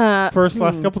First,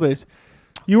 last couple days.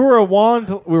 You were a wand.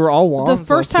 We were all wands. the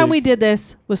first last time we week. did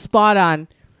this was spot on,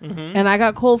 Mhm. and I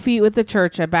got cold feet with the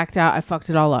church. I backed out. I fucked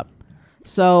it all up.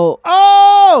 So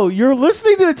Oh, you're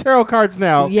listening to the tarot cards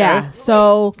now. Okay. yeah.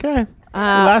 So Okay.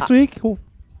 Last week. Cool.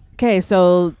 okay.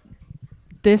 So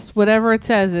this whatever it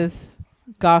says is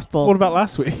gospel. What about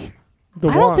last week? The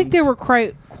I don't think they wands.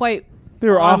 were quite. They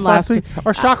were on off last last week.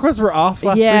 Our chakras were off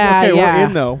last yeah, week. Okay, yeah. we're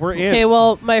in though. We're in. Okay,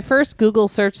 well, my first Google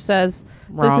search says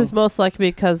this Wrong. is most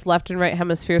likely because left and right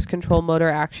hemispheres control motor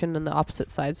action in the opposite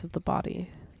sides of the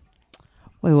body.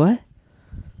 Wait, what?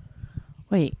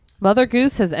 Wait. Mother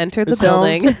Goose has entered It the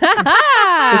building. It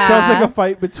sounds like a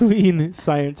fight between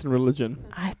science and religion.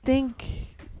 I think.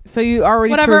 So you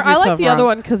already Whatever. proved I like yourself the wrong. other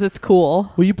one because it's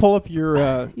cool. Will you pull up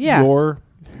your Yeah. your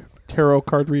tarot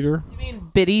card reader? You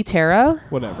mean Biddy Tarot?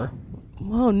 Whatever.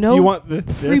 Whoa, no. You want free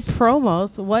this?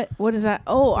 promos? What is that?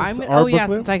 Oh, It's I'm. our Oh yeah,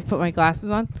 booklet? since I can put my glasses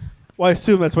on. Well, I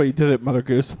assume that's what you did at Mother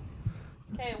Goose.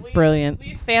 Okay, Brilliant. Will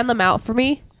you fan them out for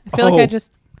me? I feel Oh. like I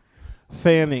just.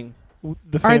 Fanning.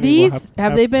 The Are fanning will these?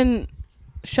 Have they been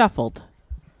shuffled?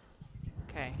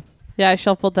 Okay. Yeah, I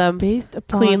shuffled them. Based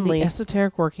upon Cleanly. the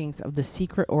esoteric workings of the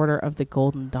Secret Order of the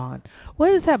Golden Dawn.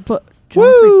 What is that book?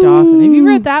 Geoffrey Dawson. Have you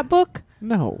read that book?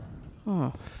 No.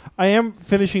 Oh. I am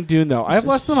finishing Dune though. I have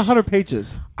less than 100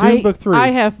 pages. Dune book 3. I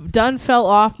have fell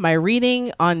off my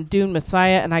reading on Dune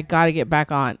Messiah, and I got to get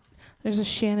back on. There's a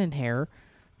Shannon hair.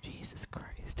 Jesus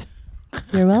Christ.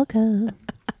 You're welcome.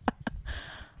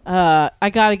 I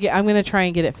gotta get. I'm gonna try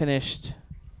and get it finished.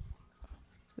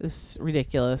 This is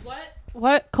ridiculous.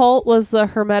 What cult was the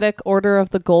Hermetic Order of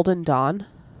the Golden Dawn?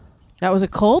 That was a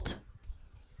cult.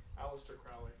 Aleister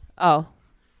Crowley. Oh,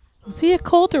 Was he a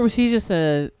cult or was he just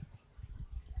a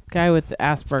guy with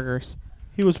Asperger's?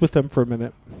 He was with them for a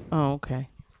minute. Oh, okay.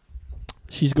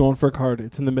 She's going for a card.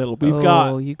 It's in the middle.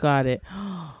 Oh, you got it.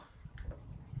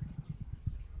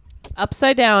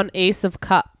 upside down Ace of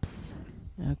Cups.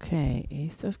 Okay,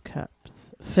 Ace of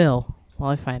Cups. Phil, while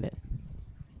I find it.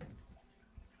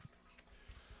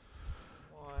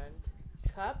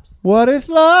 Cups? What is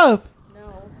love?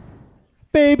 No.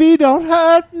 Baby, don't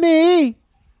hurt me.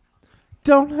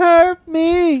 Don't hurt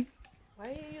me. Why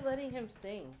are you letting him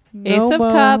sing? Ace of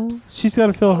Mo. Cups. She's got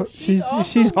to feel her. she's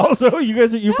She's also. You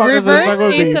guys. You fuckers are Reversed stuck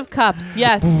with Ace me. of Cups.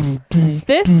 Yes.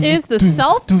 This is the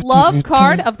self-love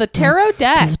card of the tarot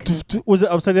deck. Was it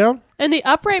upside down? In the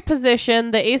upright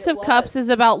position, the Ace of Cups is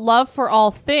about love for all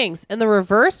things. In the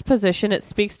reversed position, it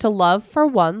speaks to love for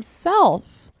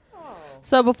oneself.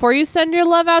 So before you send your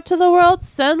love out to the world,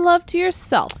 send love to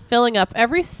yourself, filling up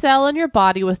every cell in your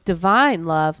body with divine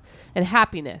love and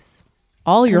happiness.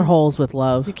 All your holes with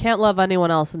love. You can't love anyone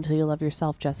else until you love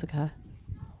yourself, Jessica.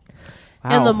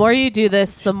 Wow. And the more you do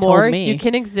this, the She more told me. you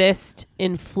can exist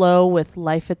in flow with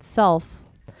life itself.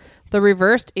 The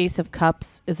reversed Ace of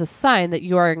Cups is a sign that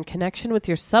you are in connection with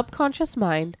your subconscious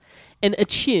mind and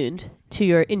attuned to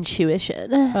your intuition.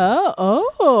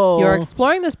 Oh. You're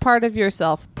exploring this part of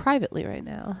yourself privately right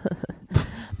now,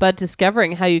 but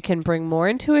discovering how you can bring more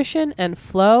intuition and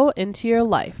flow into your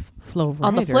life. Flow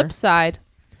On the rider. flip side,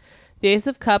 the Ace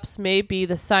of Cups may be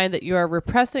the sign that you are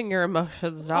repressing your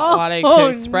emotions, not wanting to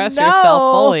express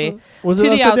yourself fully Was to it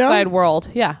the upside down? outside world.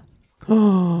 Yeah.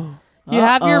 You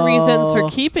have your reasons for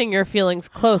keeping your feelings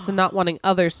close and not wanting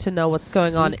others to know what's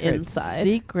going on inside.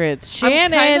 Secrets. I'm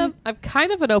Shannon.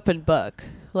 kind of an open book.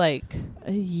 Like,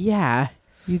 Yeah.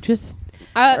 You just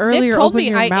Nick earlier told opened me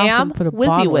your I mouth am and put a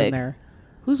bottle in WYSIWYG. there.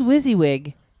 Who's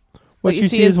WYSIWYG? What you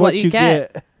see is what you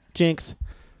get. Jinx.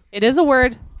 It is a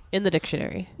word in the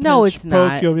dictionary. No, Pinch, it's poke,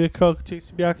 not. You owe me a Coke.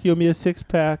 Jinx, you owe me a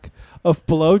 6-pack of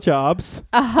blowjobs.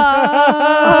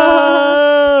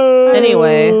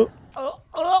 Anyway.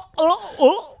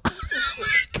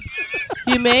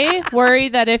 You may worry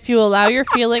that if you allow your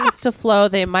feelings to flow,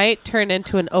 they might turn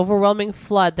into an overwhelming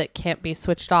flood that can't be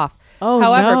switched off. Oh,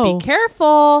 However, no. be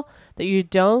careful that you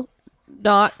don't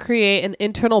not create an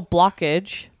internal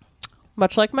blockage,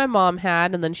 much like my mom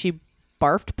had, and then she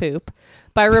barfed poop,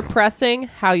 by repressing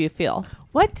how you feel.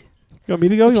 What? You want me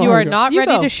to go? If you want are me to go? not You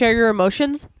ready go. to share your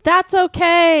emotions, that's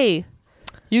okay.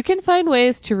 You can find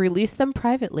ways to release them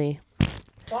privately.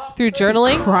 Through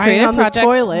journaling, Crying creative on the projects,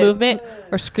 toilet. movement,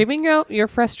 or screaming out your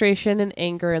frustration and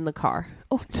anger in the car.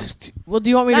 Oh, well, do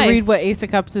you want me to Nice. read what Ace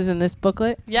of Cups is in this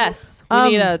booklet? Yes,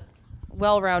 we need a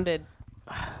well-rounded.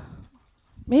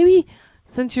 Maybe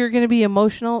since you're going to be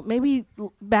emotional, maybe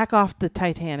back off the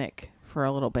Titanic for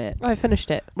a little bit. Oh, I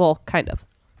finished it. Well, kind of.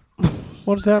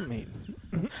 What does that mean?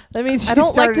 That means I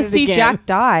don't like to see Jack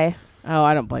die. Oh,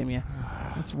 I don't blame you.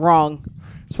 It's wrong.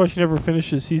 That's why she never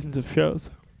finishes seasons of shows.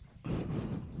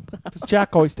 Because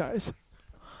Jack always dies.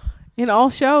 In all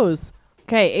shows.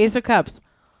 Okay, Ace of Cups.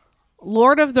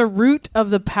 Lord of the root of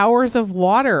the powers of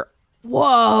water. Whoa.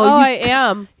 I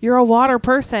am. You're a water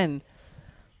person.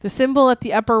 The symbol at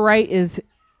the upper right is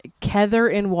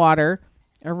Kether in water.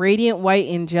 A radiant white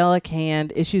angelic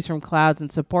hand issues from clouds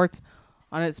and supports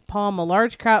on its palm a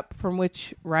large cup from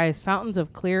which rise fountains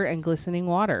of clear and glistening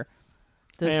water.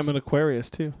 I am an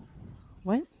Aquarius, too.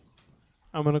 What?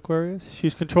 I'm an Aquarius.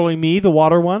 She's controlling me, the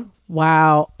water one.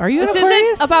 Wow. Are you This an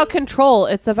Aquarius? isn't about control.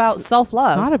 It's about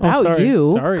self-love. It's not about sorry.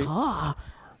 you. Sorry. God.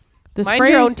 The Mind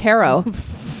spray, your own tarot.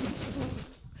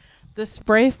 The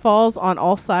spray falls on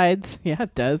all sides. Yeah,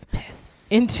 it does.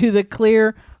 Into the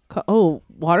clear.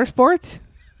 Water sports?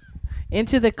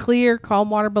 Into the clear, calm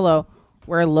water below,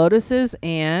 where lotuses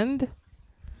and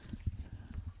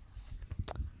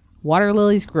water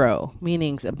lilies grow.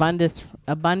 Meanings: abundance,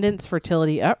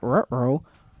 fertility,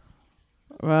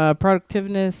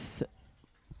 productiveness.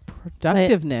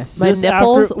 My This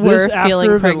nipples after, were this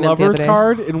feeling after pregnant the the other lover's day.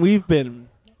 card, and we've been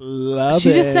loving.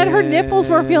 She just said her nipples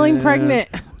were feeling pregnant.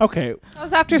 Okay. That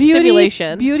was after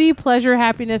stimulation. Beauty, pleasure,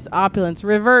 happiness, opulence.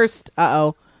 Reversed.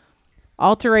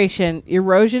 Alteration,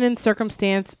 erosion in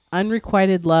circumstance,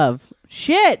 unrequited love.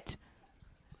 Shit.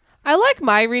 I like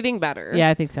my reading better. Yeah,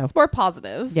 I think so. It's more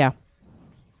positive. Yeah.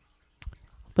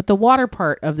 But the water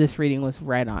part of this reading was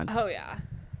right on. Oh, yeah.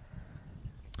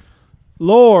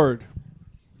 Lord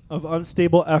of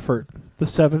unstable effort, the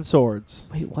 7 swords.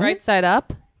 Wait, what? Right side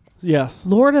up. Yes.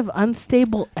 Lord of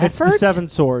unstable It's effort? the 7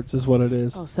 swords is what it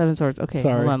is. Oh, 7 swords. Okay,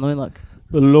 Sorry. hold on. Let me look.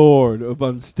 The Lord of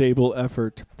unstable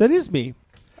effort. That is me.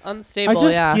 Unstable, I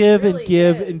just yeah. give Really and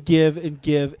give is. and give and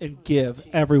give and give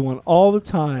everyone all the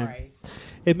time.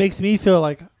 It makes me feel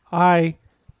like I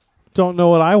don't know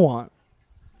what I want.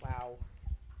 Wow.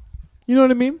 You know what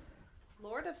I mean?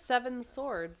 Lord of 7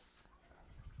 Swords.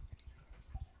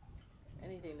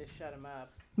 Anything to shut him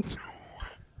up.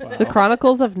 The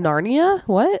Chronicles of Narnia?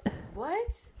 What?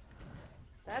 What?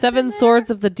 7 Swords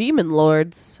of the Demon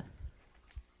Lords.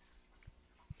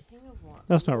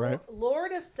 That's not right.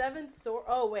 Lord of 7 swords.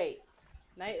 Oh, wait.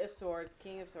 Knight of Swords,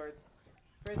 King of Swords.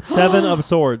 Seven of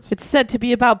Swords. It's said to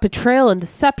be about betrayal and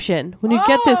deception. When you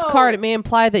get this card, it may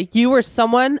imply that you or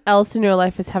someone else in your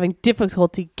life is having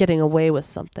difficulty getting away with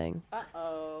something.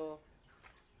 Uh-oh.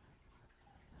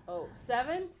 Oh,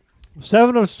 7?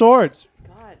 Seven of Swords.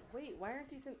 God, wait, why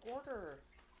aren't these in order?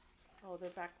 Oh,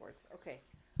 they're backwards. Okay.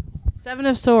 7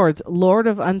 of Swords, Lord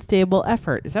of Unstable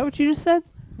Effort. Is that what you just said?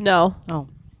 No. Oh.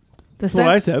 That's what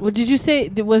I said. What did you say?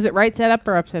 Was it right side up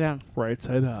or upside down? Right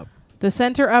side up. The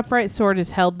center upright sword is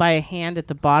held by a hand at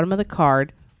the bottom of the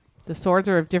card. The swords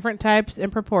are of different types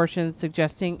and proportions,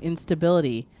 suggesting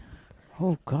instability.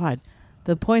 Oh, God.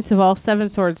 The points of all 7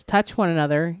 swords touch one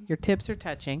another. Your tips are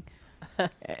touching.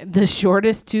 The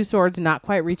shortest 2 swords not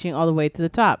quite reaching all the way to the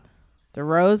top. The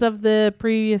rows of the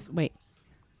previous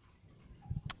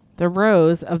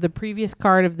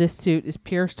card of this suit is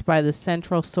pierced by the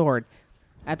central sword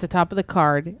at the top of the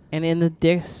card, and in the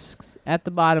discs at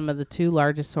the bottom of the 2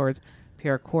 largest swords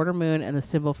appear a quarter moon and the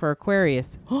symbol for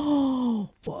Aquarius. Oh,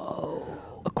 whoa.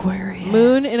 Aquarius.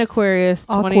 Moon in Aquarius,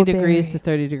 20 Aquaberry. degrees to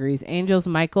 30 degrees. Angels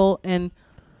Michael and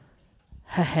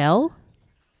Hahel.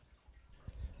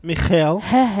 Michael.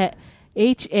 Hahil.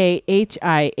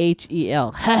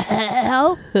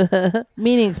 Hahel.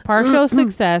 Meanings partial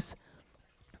success,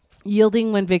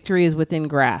 yielding when victory is within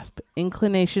grasp,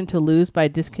 inclination to lose by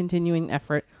discontinuing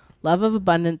effort, love of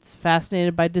abundance,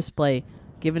 fascinated by display,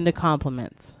 given to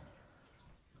compliments.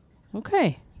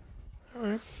 Okay. All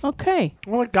right. Okay.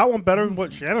 Well, I got one better than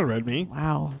what Shannon read me.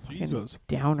 Wow. Jesus.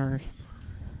 Fucking downers.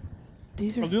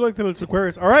 These I are do like that it's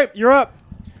Aquarius. All right, you're up.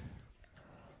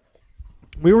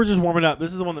 We were just warming up.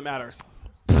 This is the one that matters.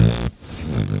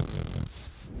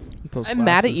 Those I'm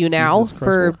mad at glasses, you now Jesus Christ.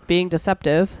 for being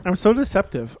deceptive. I'm so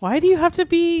deceptive. why do you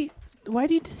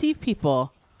deceive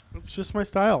people? It's just my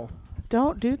style.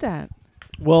 Don't do that.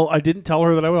 Well, I didn't tell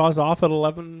her that I was off at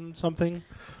 11 something on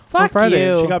Fuck Friday.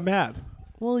 you. She got mad.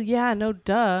 Well, yeah, no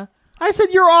duh. I said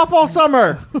you're off all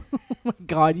summer.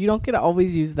 God, you don't get to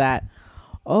always use that.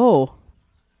 Oh.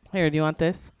 Here, do you want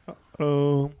this?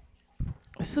 Oh.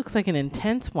 This looks like an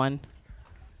intense one.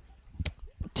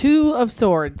 2 of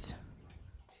Swords.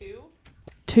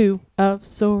 2 of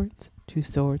Swords. 2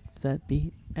 swords that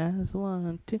beat as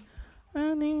one. 2.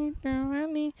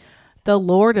 The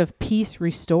Lord of Peace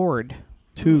Restored.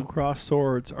 2 crossed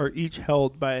swords are each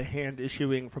held by a hand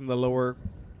issuing from the lower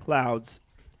clouds.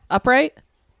 Upright?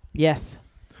 Yes.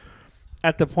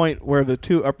 At the point where the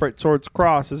 2 upright swords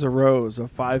cross is a rose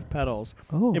of 5 petals,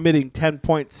 Oh. emitting 10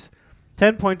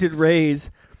 pointed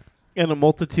rays and a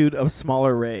multitude of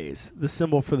smaller rays. The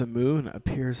symbol for the moon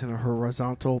appears in a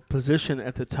horizontal position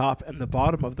at the top and the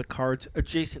bottom of the cards,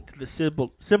 adjacent to the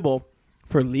symbol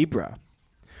for Libra.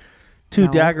 2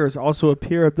 No. daggers also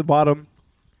appear at the bottom,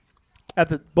 at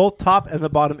the both top and the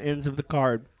bottom ends of the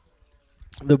card.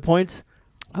 The points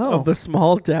of the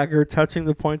small dagger touching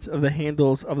the points of the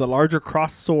handles of the larger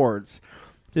crossed swords.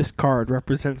 This card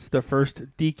represents the first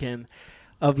decan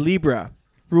of Libra,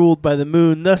 ruled by the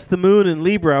moon. Thus, the moon in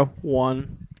Libra,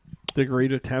 1 degree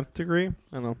to 10th degree. I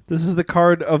don't know. This is the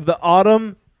card of the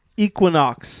autumn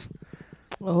equinox.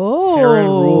 Oh. Heron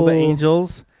rule the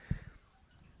angels.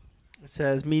 It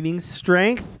says meaning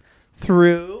strength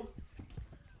through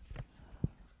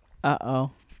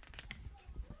Uh-oh.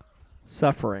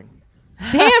 suffering.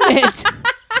 Damn it.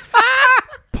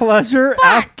 Pleasure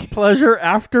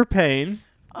after pain.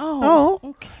 Oh.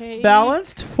 Okay.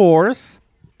 Balanced force.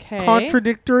 Okay.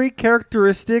 Contradictory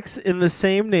characteristics in the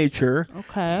same nature.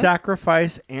 Okay.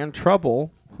 Sacrifice and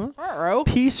trouble. Uh-oh.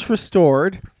 Peace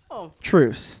restored. Oh.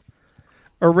 Truce.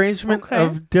 Arrangement Okay.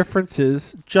 of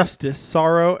differences, justice,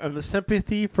 sorrow, and the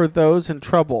sympathy for those in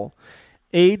trouble.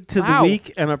 Aid to Wow. the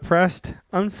weak and oppressed.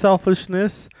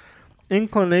 Unselfishness.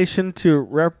 Inclination to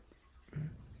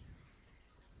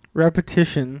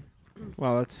repetition.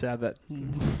 Wow, that's sad. That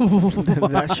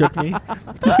that shook me.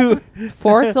 To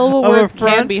 4-syllable Of words can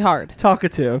affronts. be hard.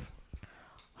 talkative.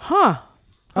 Huh.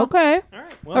 Okay.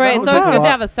 Well, All right, that it's was always a good lot. to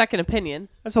have a second opinion.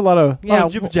 That's a lot of Yeah,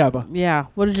 jibba jabba. Yeah.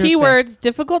 What is your Keywords,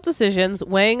 difficult decisions,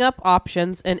 weighing up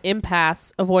options, and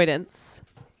impasse avoidance.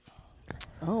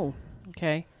 Oh.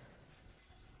 Okay.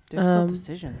 Difficult Um,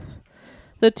 decisions.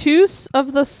 The two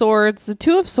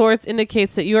of swords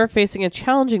indicates that you are facing a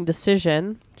challenging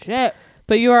decision, Shit.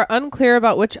 but you are unclear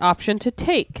about which option to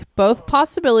take. Both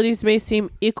possibilities may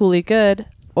seem equally good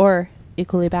or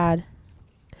equally bad.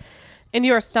 And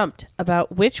you are stumped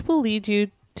about which will lead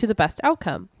you to the best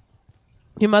outcome.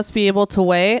 You must be able to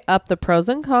weigh up the pros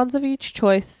and cons of each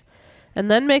choice and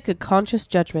then make a conscious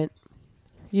judgment.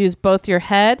 Use both your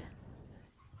head,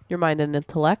 your mind and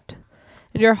intellect,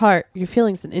 and your heart, your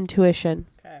feelings and intuition.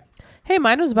 Okay. Hey,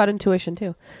 mine was about intuition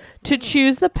too. To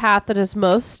choose the path that is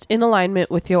most in alignment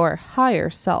with your higher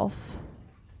self.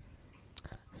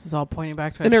 This is all pointing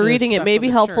back to. In a reading, it may be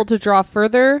helpful to draw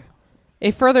further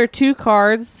 2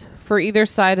 cards for either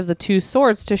side of the 2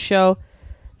 swords to show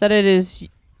that it is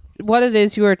what it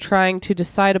is you are trying to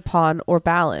decide upon or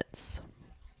balance.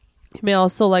 You may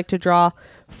also like to draw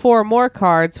 4 more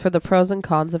cards for the pros and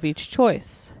cons of each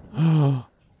choice.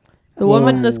 The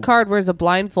woman in this card wears a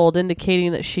blindfold,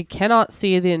 indicating that she cannot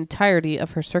see the entirety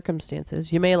of her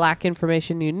circumstances. You may lack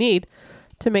information you need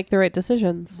to make the right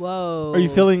decisions. Whoa. Are you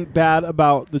feeling bad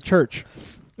about the church?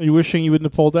 Are you wishing you wouldn't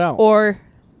have pulled out? Or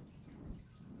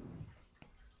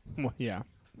Well, yeah.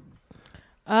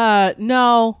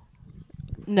 No.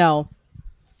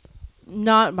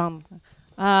 Not mom.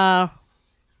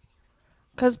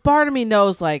 Because part of me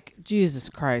knows, like, Jesus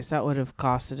Christ, that would have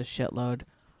costed a shitload.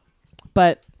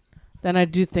 But then I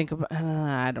do think about,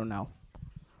 I don't know.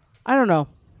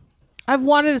 I've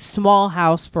wanted a small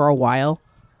house for a while.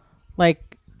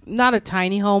 Like, not a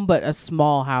tiny home, but a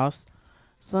small house.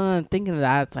 So then thinking of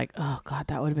that, it's like, oh, God,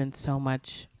 that would have been so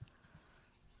much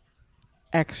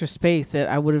extra space that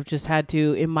I would have just had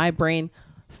to, in my brain,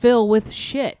 fill with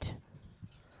shit.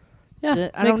 yeah,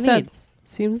 that I makes don't need.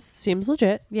 sense. Seems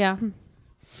legit. Yeah.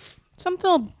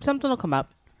 Something will come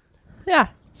up. Yeah.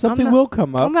 Something not- will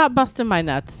come up. I'm not busting my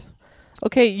nuts.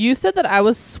 Okay, you said that I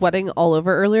was sweating all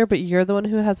over earlier, but you're the one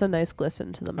who has a nice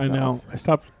glisten to I themselves. know. I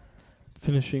stopped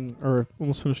finishing, or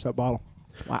almost finished that bottle.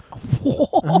 Wow.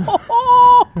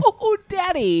 Oh,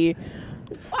 Daddy.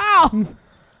 Wow.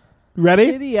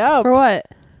 Ready? Giddy up. For what?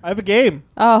 I have a game.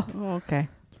 Oh. Oh, okay.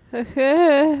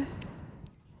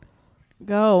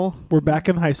 Go. We're back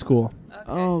in high school.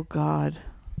 Oh, God.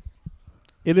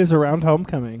 It is around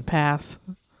homecoming. Pass.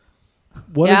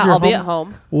 What yeah, is your I'll be at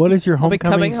home. What is your I'll be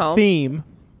homecoming coming home. theme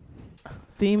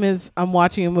Theme is I'm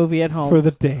watching a movie at home. for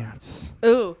the dance?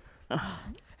 Ooh.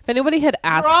 If anybody had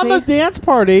asked We're on me, the dance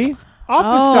party.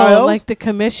 Office oh, Styles. like the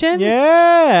commission?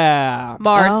 Yeah.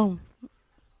 Mars. Oh.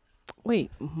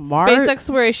 Wait, Mars? Space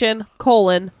exploration,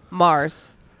 Mars.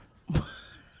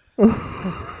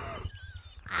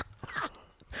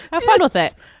 Have fun with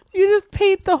it. You just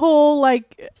paint the whole,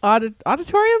 like,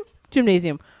 auditorium?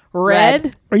 Gymnasium.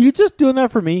 Red? Are you just doing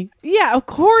that for me? Yeah, of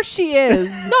course she is.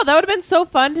 No, that would have been so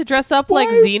fun to dress up like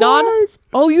Why Xenon. Mars?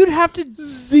 Oh, you'd have to...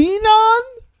 Xenon?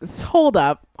 Hold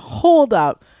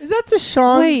up. Is that the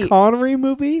Sean Wait. Connery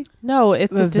movie? No,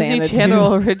 it's a The Disney Xanadu.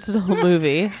 Channel original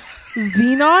movie.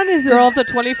 Xenon is Girl of the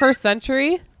 21st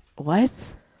Century. What?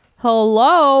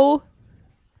 Hello.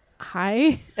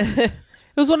 Hi?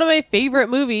 It was one of my favorite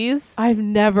movies. I've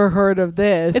never heard of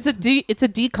this. It's a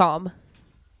DCOM.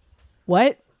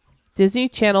 What? Disney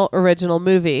Channel original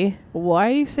movie. Why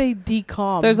you say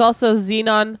decom? There's also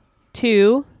Xenon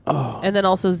 2 and then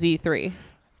also Z3.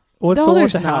 What's No, the one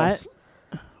with there's the not. house?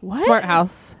 What? Smart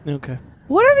House. Okay.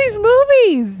 What are these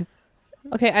movies?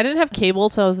 Okay, I didn't have cable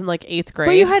till I was in like 8th grade.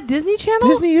 But you had Disney Channel?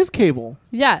 Disney is cable.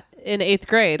 Yeah, in 8th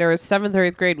grade or 7th or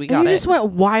 8th grade we And got you it. just went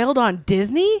wild on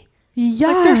Disney? yeah.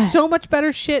 Like, there's so much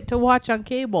better shit to watch on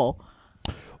cable.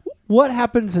 What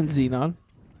happens in Xenon?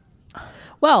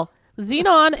 Well,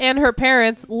 Xenon and her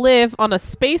parents live on a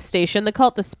space station. They call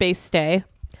it the Space Stay.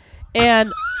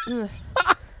 And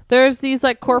there's these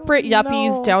like corporate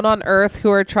yuppies no. down on Earth who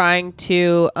are trying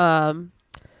to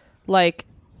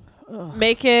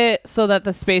make it so that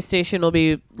the space station will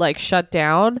be like shut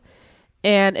down.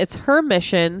 And it's her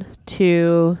mission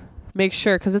to make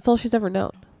sure, because it's all she's ever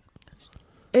known.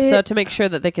 So to make sure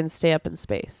that they can stay up in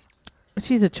space.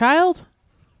 She's a child?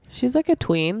 She's like a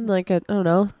tween, like I don't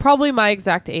know, probably my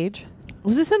exact age.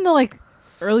 Was this in the, like,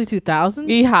 early 2000s?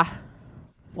 Yeah.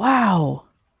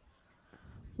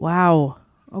 Wow.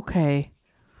 Okay.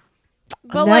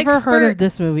 But Never like heard for- of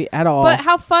this movie at all. But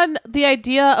how fun the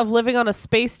idea of living on a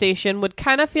space station would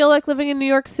kind of feel like living in New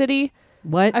York City.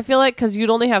 What? I feel like because you'd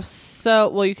only have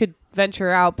you could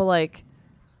venture out, but like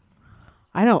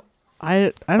I don't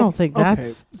think Okay.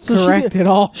 that's So she correct did- at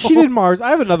all. She did Mars. I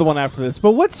have another one after this.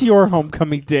 But what's your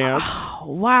homecoming dance?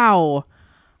 Wow.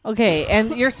 Okay,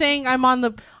 and you're saying I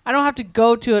don't have to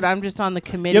go to it. I'm just on the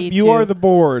committee. Yep, you are the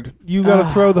board. You got to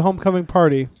throw the homecoming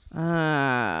party.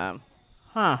 Huh.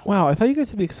 Wow, I thought you guys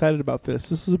would be excited about this.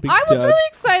 This was a big I was dud. really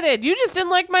excited. You just didn't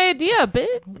like my idea, but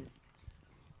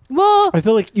Well, I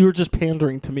feel like you were just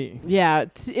pandering to me. yeah,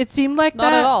 it seemed like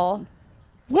not that. at all.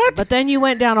 What? But then you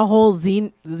went down a whole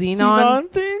Xenon.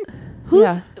 Xenon thing?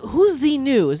 Who's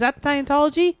Xenu? Is that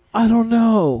Scientology? I don't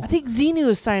know. I think Xenu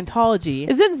is Scientology.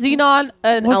 Isn't Xenon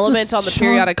an What's element the on the Sean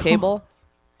periodic Con- table?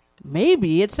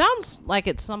 Maybe it sounds like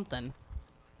it's something.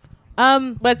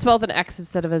 But it's spelled with an X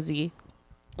instead of a Z.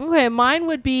 Okay, mine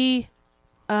would be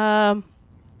Huh.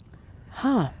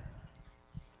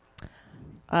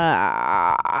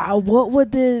 What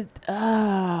would the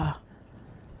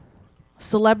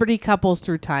celebrity couples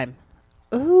through time?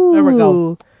 Ooh. There we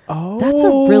go. Oh, That's a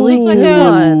really Like good a-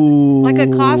 one. Like a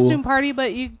costume party,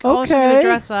 but you also Okay. gonna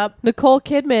dress up. Nicole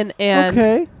Kidman and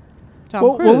Okay. Tom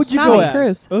What Cruise. would you Tommy go as?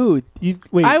 Cruise. Oh, you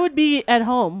wait. I would be at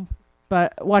home,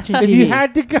 but watching TV. if you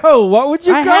had to go, what would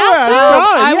you I go have as? to. Come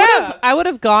on, yeah. I would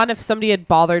have gone if somebody had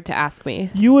bothered to ask me.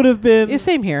 You would have been. Yeah,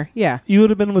 same here. Yeah. You would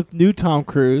have been with new Tom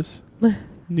Cruise.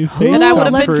 New face. And I Tom would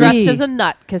have been Cruise. dressed see. as a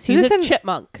nut because Is he's this a in-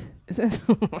 chipmunk. Is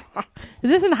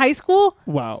this in high school?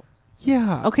 Wow.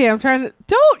 Yeah. Okay, I'm trying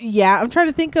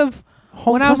to think of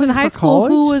when I was in Homecoming high for school. Who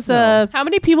college? was No. How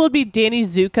many people would be Danny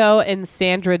Zuko and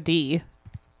Sandra Dee?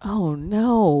 Oh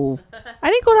no, I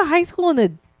didn't go to high school in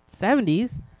the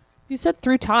 70s. You said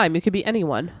through time. You could be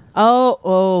anyone.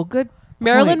 Oh, good.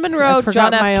 Marilyn point. Monroe, I forgot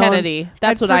John F. my own- Kennedy.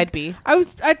 That's I'd what for- I'd be.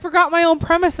 I'd forgot my own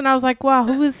premise, and I was like, wow,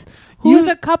 who was You-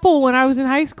 a couple when I was in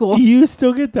high school? You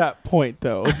still get that point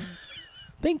though.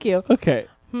 Thank you. Okay.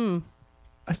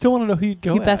 I still want to know who you'd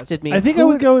go. You as. bested me. I think Who I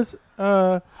would would- go as.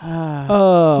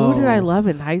 Who did I love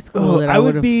in high school? that I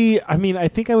would would've- be. I mean, I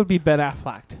think I would be Ben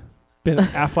Affleck. Ben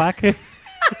Affleck.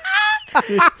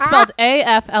 Spelled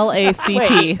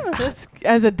AFLACT. This-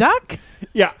 as a duck.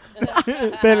 Yeah.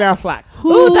 Ben Affleck.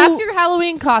 Ooh, that's your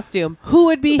Halloween costume. Who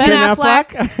would be Ben his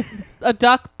Affleck. A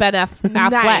duck, Ben Affleck.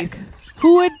 Nice.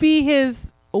 Who would be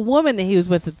his woman that he was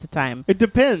with at the time? It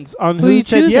depends on Who who you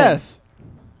said choosing? yes.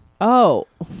 Oh,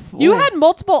 You had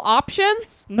multiple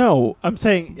options? No, I'm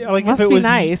saying like Must if it be was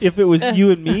nice. if it was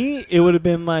you and me, it would have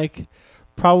been like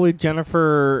probably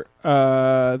Jennifer,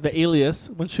 the Alias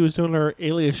when she was doing her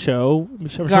Alias show. I'm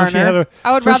sure she Garner. had a.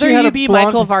 I would sure rather she had you a be blonde-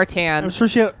 Michael I'm Vartan sure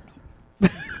she had.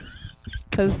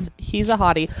 because he's a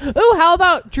hottie. Ooh, how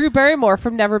about Drew Barrymore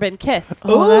from Never Been Kissed?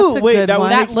 Oh, that's Ooh, a wait, good that would one.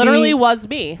 That make literally me- was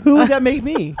me. Who would that make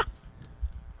me?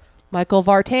 Michael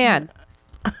Vartan.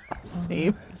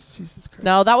 same. Jesus Christ.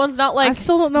 No, that one's not like. I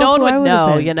still don't know. no one who I would would've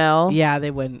know, been. you know? Yeah, they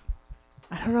wouldn't.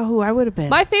 I don't know who I would have been.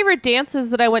 My favorite dances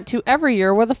that I went to every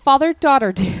year were the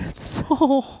father-daughter dance.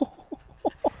 Because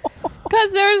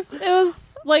it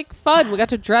was like fun. We got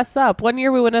to dress up. One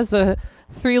year we went as the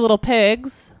Three Little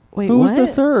Pigs. Wait, Who was the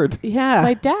what? third? Yeah.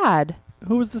 My dad,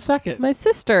 Who was the second? my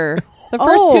sister. The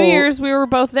first 2 Oh. years we were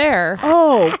both there.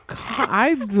 Oh, God,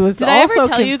 I was Did I ever also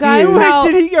tell you guys confused. how-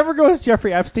 Did he ever go as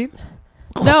Jeffrey Epstein?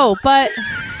 No, but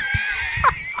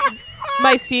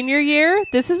my senior year,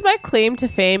 this is my claim to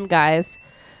fame, guys.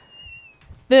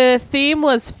 The theme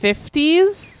was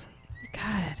 50s.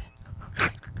 God.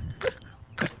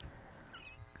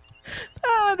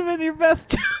 That would have been your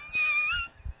best joke.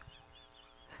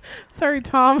 Sorry,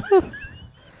 Tom.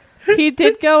 He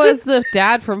did go as the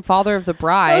dad from Father of the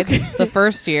Bride the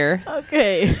first year.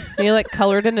 Okay. And he like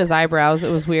colored in his eyebrows. It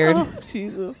was weird. Oh,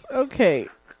 Jesus. Okay.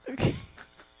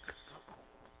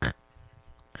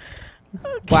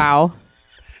 Wow.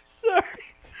 Sorry.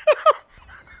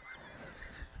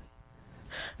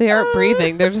 They aren't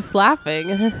breathing. They're just laughing.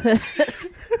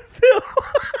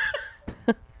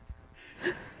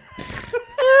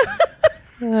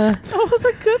 That was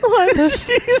a good one.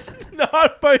 She's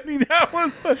not finding that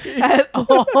one funny. At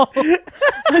all.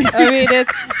 I mean,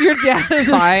 it's Your dad is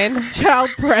a fine. child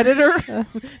predator.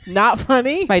 Not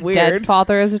funny. My Weird. dead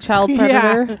father is a child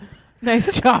predator Yeah.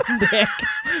 Nice job, Nick.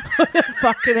 What a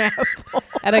fucking asshole.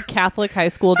 at a Catholic high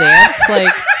school dance.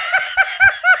 Like,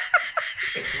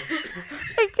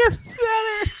 It gets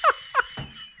better.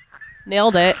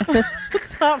 nailed it.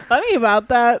 What's not funny about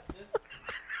that?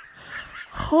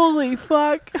 Holy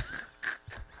fuck.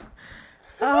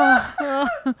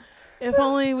 If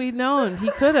only we'd known. He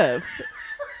could have.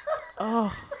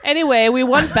 Anyway, we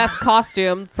won best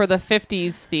costume for the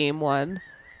 50s theme one.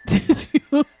 Did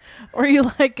you? Were you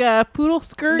like a poodle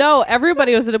skirt? No,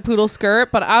 everybody was in a poodle skirt,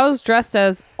 but I was dressed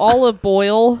as Olive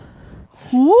Boyle.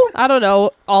 Who? I don't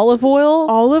know, olive oil?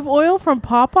 Olive oil from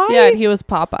Popeye? Yeah, and he was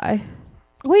Popeye.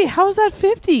 Wait, how was that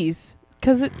 50s?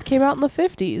 Because it came out in the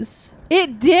 50s.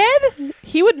 It did?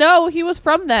 He would know. He was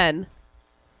from then.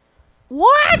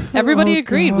 What? Everybody Oh,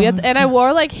 agreed. We had, and I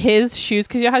wore like his shoes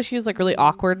because you know how she was like really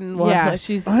awkward and Yeah,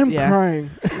 she's. I'm yeah. crying.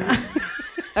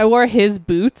 I wore his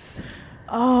boots.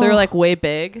 Oh, So they were like way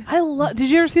big. I love. Did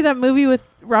you ever see that movie with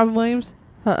Robin Williams?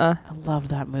 I love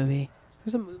that movie.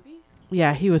 There's a movie.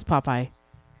 Yeah, he was Popeye.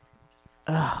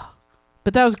 Ugh.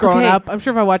 But that was growing Okay. up. I'm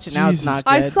sure if I watch it now, Jesus. it's not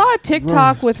good. I saw a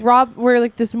TikTok Worst. with Rob where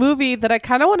like this movie that I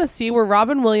kind of want to see where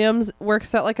Robin Williams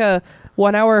works at like a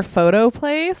 1 hour photo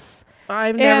place.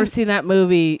 I've never and- seen that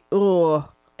movie. Ugh.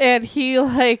 And he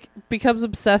like becomes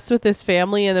obsessed with his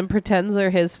family and then pretends they're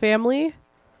his family.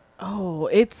 Oh,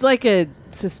 it's like a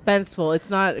suspenseful. It's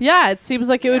not. Yeah, it seems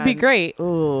like it would be great.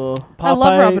 Oh, I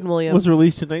love Robin Williams. Was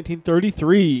released in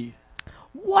 1933.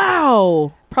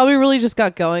 wow. Probably really just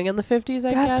got going in the 50s,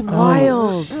 I That's guess.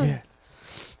 wild. Shit.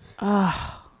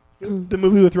 Ah, The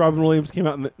movie with Robin Williams came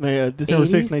out in December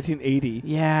 6, 80s? 1980.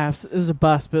 yeah. It was a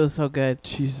bust, but it was so good.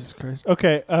 Jesus Christ.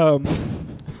 Okay.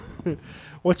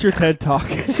 What's your TED Talk?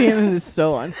 Shannon is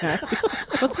so unhappy.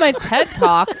 What's my TED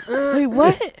Talk? Wait,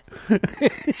 what?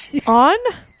 On?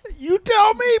 You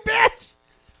tell me, bitch.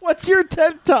 What's your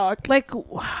TED Talk? Like,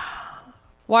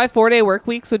 Why 4-day work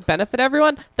weeks would benefit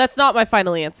everyone? That's not my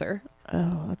final answer.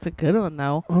 oh, that's a good one,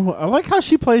 though. Oh, I like how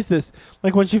she plays this.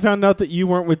 Like when she found out that you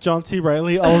weren't with John C.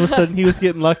 Reilly, all of a sudden he was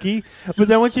getting lucky. But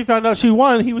then when she found out she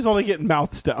won, he was only getting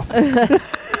mouth stuff.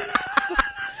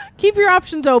 Keep your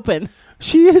options open.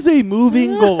 She is a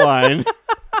moving goal line.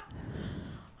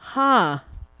 Huh.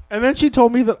 And then she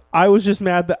told me that I was just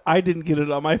mad that I didn't get it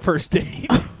on my first date.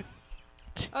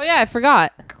 Oh, yeah, I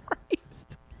forgot.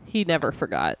 Christ. He never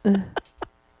forgot.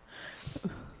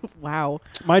 Wow.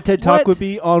 My TED Talk What? would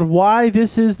be on why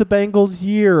this is the Bengals'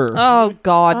 year. Oh,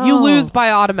 God. You Oh. lose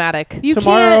by automatic. You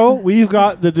Tomorrow we've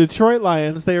got the Detroit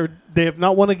Lions. They have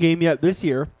not won a game yet this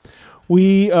year.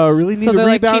 We really need So a they're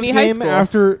like rebound Cheney High game School.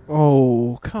 after.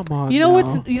 Oh, come on! You know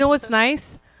now. what's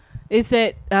nice is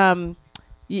that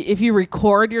if you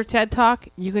record your TED Talk,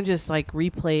 you can just like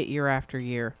replay it year after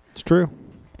year, It's true.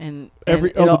 and The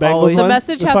it'll Bengals always, The one?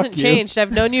 message Fuck hasn't you. changed.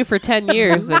 I've known you for 10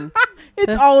 years. And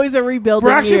it's always a rebuilding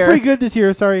We're actually year. pretty good this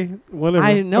year. Sorry, whatever.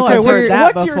 I know, Okay, I've heard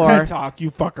that what's your before. TED Talk?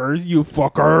 You fuckers! You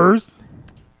fuckers!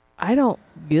 I don't.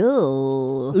 Ew.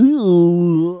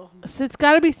 Ooh. So it's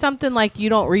got to be something like you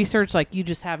don't research, like you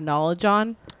just have knowledge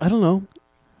on. I don't know.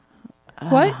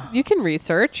 what? You can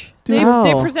research. Dude. They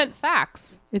Oh. present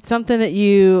facts. It's something that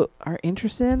you are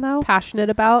interested in, though.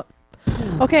 Passionate about.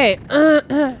 Okay.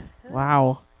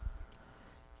 Wow.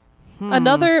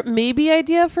 Another maybe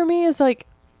idea for me is like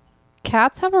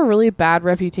cats have a really bad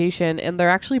reputation and they're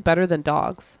actually better than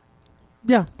dogs.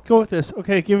 Yeah, go with this.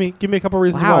 Okay, give me a couple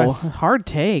reasons Wow, why. hard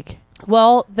take.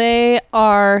 Well, they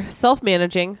are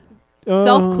self-managing,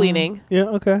 self-cleaning. Yeah.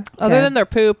 Okay. Other Okay. than their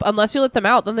poop, unless you let them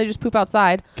out, then they just poop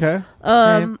outside. Okay.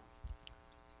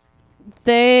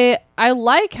 I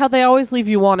like how they always leave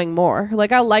you wanting more.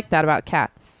 Like I like that about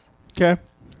cats. Okay.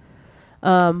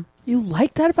 You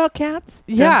like that about cats?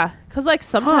 Yeah, because like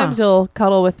sometimes you'll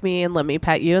cuddle with me and let me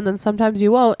pet you, and then sometimes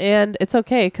you won't, and it's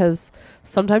okay because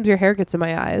sometimes your hair gets in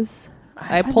my eyes.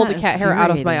 I find pulled a that cat hair out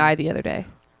of my infuriating. eye the other day.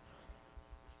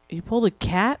 You pulled a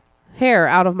cat? Hair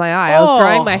out of my eye. I was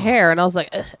drying Oh. my hair, and I was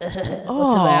like, "What's in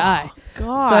my eye?"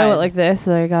 God. So I went like this,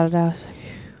 and I got it out.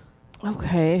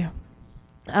 okay.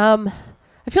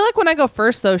 I feel like when I go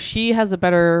first, though, she has a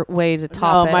better way to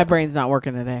top it. My brain's not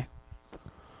working today.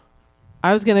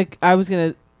 I was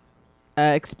gonna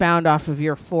expound off of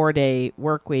your 4-day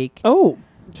work week. Oh,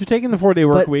 you're taking the 4-day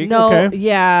work but week. No, Okay.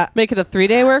 yeah. Make it a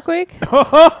 3-day work week.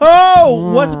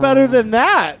 What's better than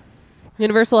that?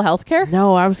 Universal health care.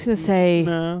 No, I was gonna say.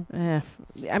 No.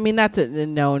 I mean, that's a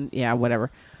known. Yeah,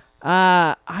 whatever.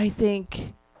 I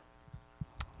think,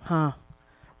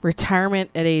 retirement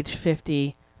at age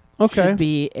 50 Okay. should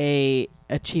be a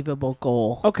achievable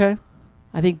goal. Okay.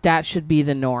 I think that should be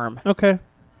the norm. Okay.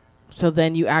 So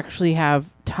then you actually have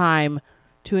time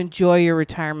to enjoy your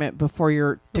retirement before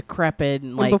you're decrepit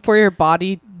and And like before your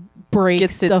body breaks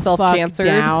gets the itself fuck cancered.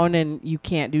 down and you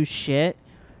can't do shit.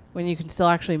 When you can still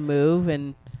actually move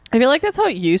and I feel like that's how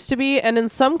it used to be, and in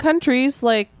some countries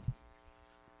like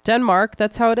Denmark,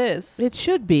 that's how it is. it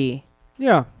should be.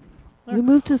 Yeah. We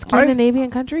moved to Scandinavian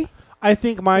country. I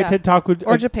think my Yeah. TED Talk would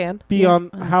Or Japan. be Yeah. on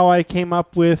how I came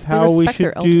up with They how we respect should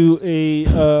their do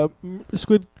elders. a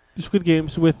Squid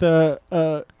Games with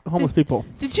homeless people.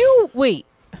 Did you wait?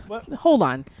 What? Hold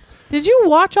on. Did you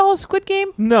watch all of Squid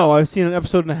Game? No, I've seen an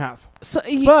episode and a half. So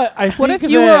But I What think if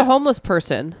you were a that- homeless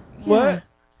person? What?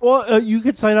 Well, you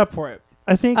could sign up for it.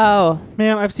 I think. Oh,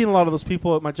 Man, I've seen a lot of those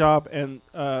people at my job, and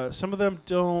some of them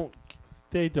don't.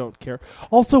 They don't care.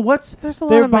 Also, there's a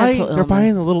lot of mental illness. they're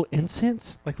buying the little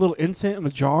incense, like little incense in a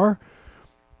jar.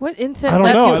 What incense? I don't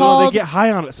That's know. I know they called- get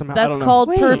high on it somehow. I that's don't know. called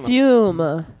Wait.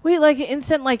 perfume. Wait, like an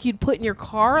incense like you'd put in your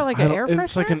car, like I an don't- air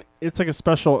It's freshener? like a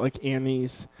special like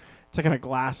Annie's. It's like in a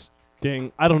glass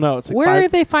thing. I don't know. It's like Where five- are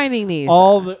they finding these?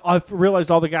 I've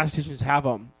realized all the gas stations have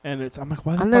them, and I'm like,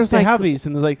 why the And fuck there's, they like, have these?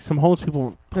 And there's like some homeless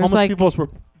people were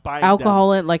buying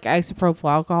alcohol in, like isopropyl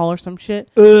alcohol or some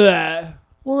shit. them. Ugh.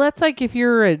 Well, that's like if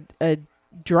you're a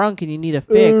drunk and you need a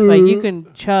fix, like you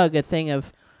can chug a thing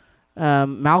of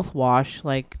mouthwash,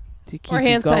 like to keep Or you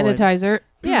hand going. sanitizer.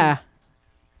 Yeah.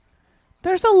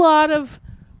 There's a lot of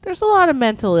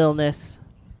mental illness.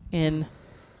 in.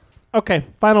 Okay,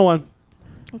 final one.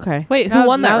 Okay. Wait, who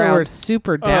won that now round? We're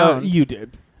super down. You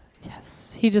did.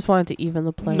 Yes. He just wanted to even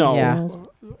the playing No. Yeah. field.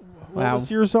 What Wow.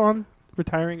 was yours on?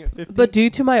 Retiring at 50? But due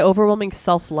to my overwhelming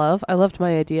self-love, I loved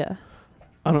my idea.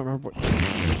 I don't remember what.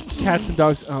 Cats and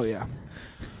dogs. Oh, yeah.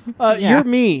 Yeah. You're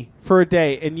me for a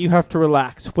day, and you have to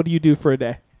relax. What do you do for a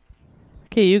day?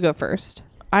 Okay, you go first.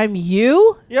 I'm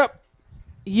you. Yep.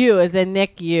 You as in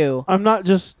Nick. You. I'm not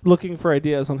just looking for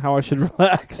ideas on how I should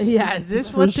relax. Yeah. Is this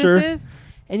For what sure. this is?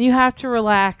 And you have to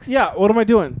relax. Yeah, what am I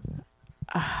doing?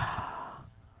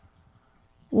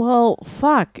 Well,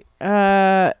 fuck.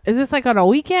 Is this like on a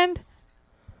weekend?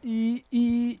 Are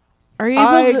you able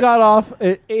I to? got off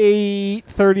at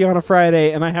 8:30 on a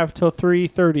Friday, and I have till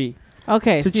 3:30.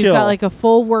 Okay, to so you've chill. got like a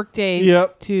full work day.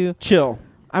 Yep. To Chill.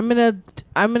 I'm gonna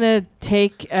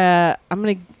take. I'm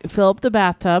gonna fill up the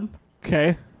bathtub,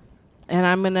 Okay. and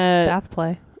I'm gonna Bath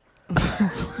play.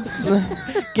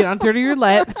 get on dirty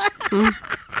roulette.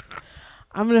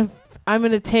 I'm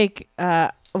gonna take.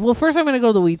 Well, first I'm gonna go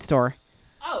to the weed store.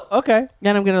 Oh, okay.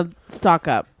 Then I'm gonna stock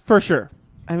up. For sure.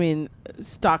 I mean,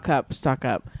 stock up,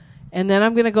 and then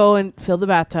I'm gonna go and fill the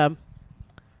bathtub.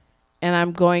 And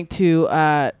I'm going to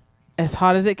as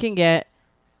hot as it can get,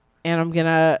 and I'm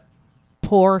gonna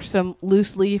pour some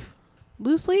loose leaf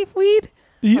weed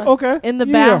Okay. in the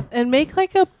Yeah. bath and make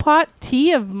like a pot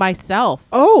tea of myself.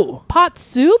 Oh. Pot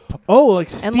soup. Like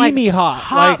And, like, steamy hot.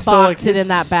 hot box it in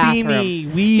that steamy bathroom. weed.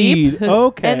 Steep.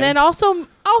 Okay. And then also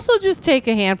just take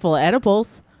a handful of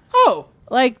edibles. oh.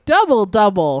 Like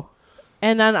double.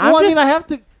 And then Well, I'm just I have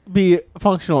to be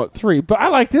functional at 3, but I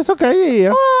like this. Okay. Yeah.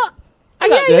 well, I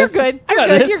got yeah, this. you're good. I You're got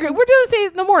good. this. You're good. We're doing this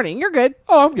 8 in the morning. You're good.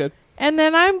 Oh, I'm good. And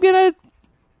then I'm gonna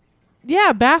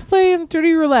bath play and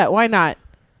dirty roulette. Why not?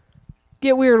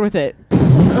 Get weird with it.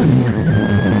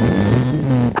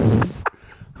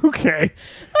 Okay.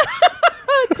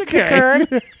 Took a turn.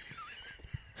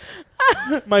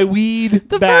 My weed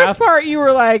The bath. first part you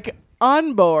were like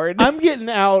on board. I'm getting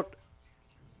out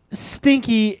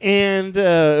stinky and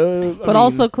But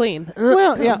also clean.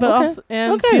 well, yeah, but okay. also,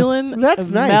 and Okay. feeling That's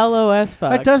nice. mellow as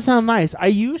fuck. That does sound nice. I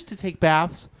used to take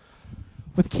baths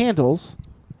with candles.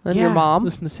 And Yeah. your mom.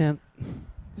 Listen to sad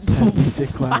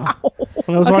music. Wow.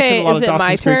 When I was Okay, watching a lot is of it my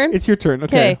Dawson's Creek. turn? It's your turn.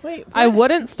 Okay. Okay. Wait, I what?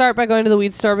 wouldn't start by going to the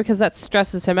weed store because that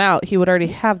stresses him out. He would already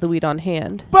have the weed on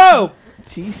hand. Boom.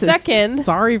 Jesus. Second-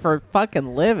 Sorry for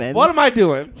fucking living. What am I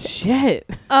doing? Shit.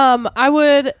 I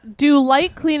would do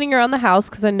light cleaning around the house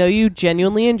because I know you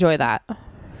genuinely enjoy that.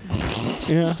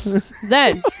 Yeah.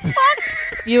 Then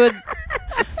you would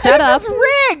set up. This is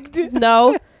rigged.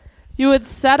 No, you would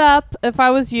set up. If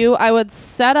I was you, I would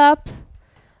set up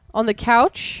on the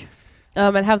couch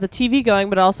and have the TV going,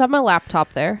 but I also have my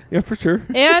laptop there. Yeah, for sure.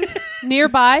 And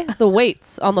nearby, the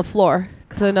weights on the floor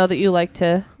because I know that you like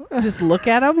to. Just look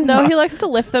at him. No, he likes to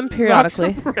lift them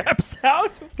periodically. Knock some reps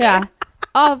out. Yeah.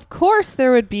 Of course,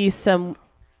 there would be some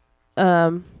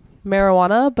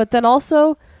marijuana, but then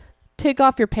also take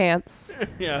off your pants.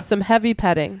 Yeah. Some heavy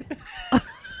petting.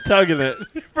 Tugging it.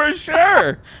 For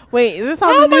sure. Wait, is this on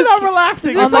How the am I new? not relaxing?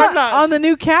 Is this I'm not on the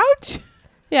new couch?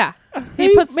 Yeah. He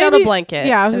Maybe- puts down a maybe- blanket.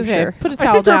 Yeah, I was I'm gonna say, sure. put a I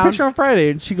towel sent her a down. picture on Friday,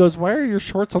 and she goes, "Why are your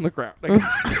shorts on the ground?" Like,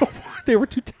 they were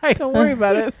too tight. Don't worry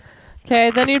about it.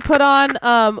 Okay, then you'd put on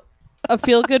a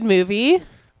feel-good movie,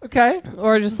 Okay.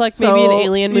 or just like maybe an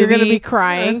alien movie. You're gonna be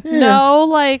crying. No,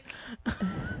 like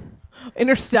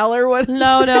Interstellar. What?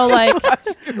 no, like,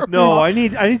 No, I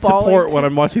need Fall support into- when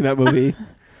I'm watching that movie.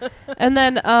 and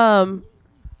then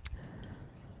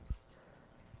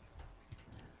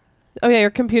okay, your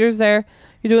computer's there.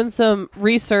 You're doing some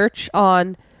research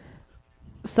on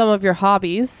some of your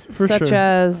hobbies, For such sure.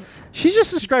 as She's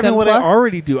just describing what I Gunpla?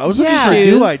 already do. I was Yeah. looking for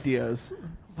new Shoes. ideas.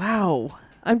 Wow.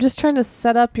 I'm just trying to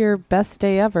set up your best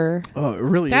day ever. Oh, it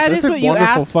really That is. is That's what a you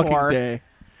wonderful asked fucking for. day.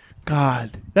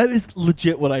 God, that is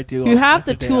legit what I do. You on have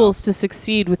the a day tools to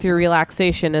succeed with your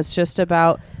relaxation. It's just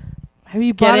about Have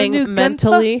you bought a getting new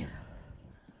mentally. off.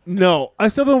 No,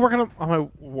 I've still been working on my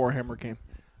Warhammer game.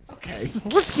 Okay,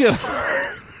 let's get.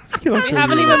 Let's get on We to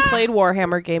haven't you. even played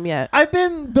Warhammer game yet. I've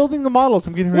been building the models.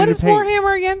 I'm getting What ready is to paint.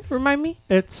 Warhammer again? Remind me.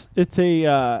 It's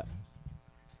a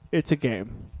game.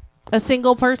 A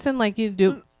single person like you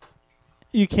do.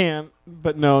 You can,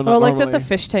 but no, not Or like normally. that the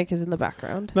fish tank is in the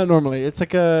background. Not normally. It's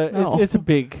like a. No. It's a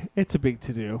big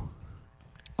to do.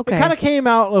 Okay. It kind of came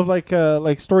out of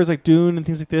like stories like Dune and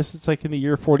things like this. It's like in the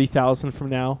year 40,000 from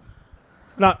now.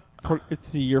 Not.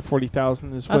 It's the year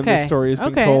 40,000 is when this story is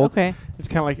being told. Okay. It's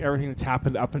kind of like everything that's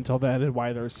happened up until then and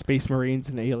why there's space marines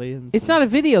and aliens. It's not a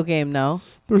video game, though.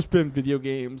 There's been video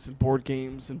games and board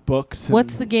games and books. And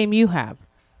What's the game you have?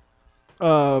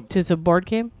 uh? It's a board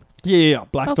game. Yeah.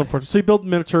 Blackstone Okay. Fortress. So you build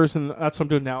miniatures, and that's what I'm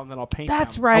doing now, and then I'll paint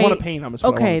That's them. right. I want to paint them. Is what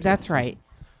I Okay, wanna do, that's so. right.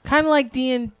 Kind of like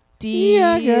D&D.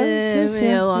 Yeah, I guess.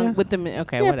 Yeah, along yeah. with the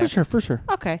okay, Yeah, whatever. for sure.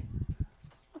 Okay.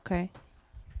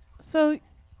 So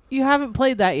you haven't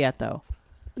played that yet, though.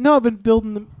 No, I've been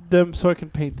building them so I can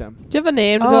paint them. Do you have a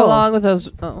name to Oh. go along with those?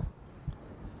 Oh.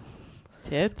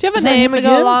 Tits? Do you have Is a that name him to go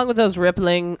again? along with those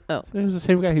rippling? Oh. So it was the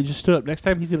same guy who just stood up. Next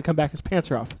time, he's going to come back, his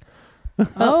pants are off.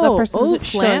 That person isn't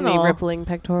showing me flannel. rippling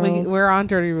pectorals. We're on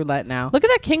Dirty Roulette now. Look at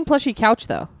that king plushy couch,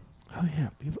 though. Oh, yeah.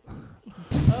 People.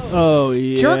 Oh,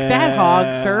 yeah. Jerk that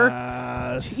hog,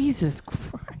 sir. Jesus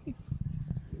Christ.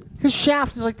 His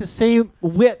shaft is like the same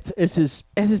width as his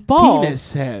As his balls.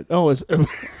 penis head. Oh, is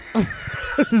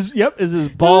his It was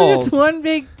balls. just one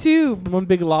big tube. One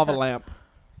big lava lamp.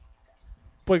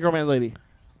 Boy, girl, man, lady.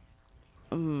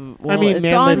 Well, I mean, it's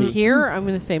man, on lady. here. I'm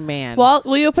going to say man. Well,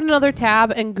 will you open another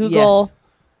tab and Google Yes.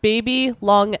 baby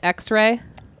lung X-ray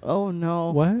Oh,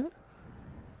 no. What?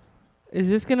 Is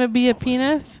this going to be a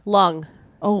penis? lung?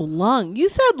 Oh, lung. You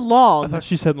said I long. thought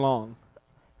she said long.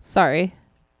 Sorry.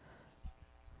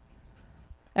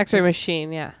 X-ray Is-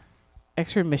 machine. Yeah,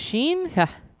 X-ray machine? yeah.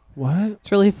 What?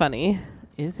 It's really funny.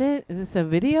 Is it? Is this a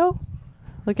video?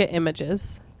 Look at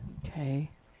images. Okay.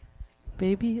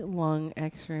 Baby lung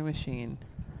X-ray machine.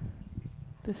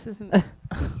 This isn't. They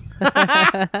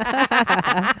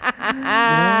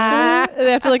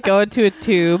have to like go into a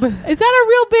tube. Is that a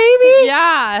real baby?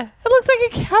 Yeah, It looks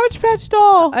like a Cabbage Patch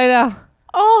doll. I know.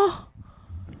 Oh,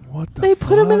 What the they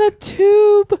put him in a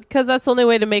tube. Because that's the only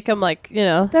way to make them like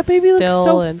That baby looks still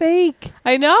so and fake.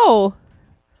 I know.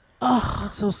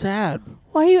 That's so sad.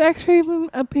 Why are you X-raying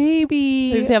a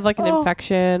baby? Maybe they have like an Oh,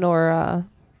 infection or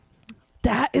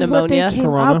That is pneumonia. what they came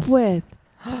Corona. up with.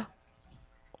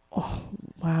 Oh,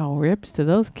 wow. Ribs to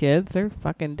those kids. They're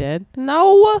fucking dead.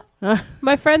 no.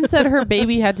 My friend said her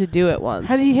baby had to do it once.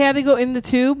 He had to go in the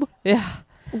tube? Yeah.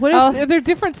 What Oh. are there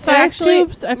different It size actually-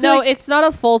 tubes? I feel No, like, it's not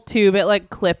a full tube. It like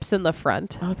clips in the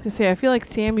front. I was gonna say I feel like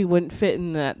Sammy wouldn't fit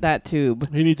in that tube.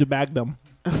 He needs a Magnum.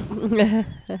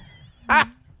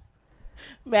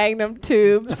 Magnum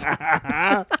tubes.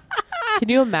 Can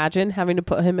you imagine having to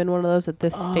put him in one of those at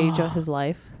this stage of his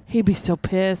life? He'd be so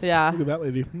pissed. Yeah. Look at that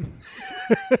lady.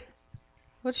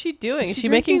 What's she doing? Is Is she she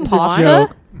making drinking wine? pasta?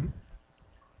 Joke.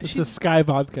 It's a Sky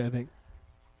vodka, I think.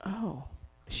 Oh,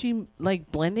 she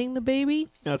like blending the baby?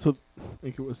 That's what I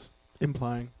think it was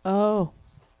implying. Oh.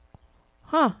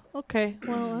 Huh. Okay.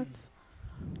 Well, that's.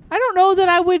 I don't know that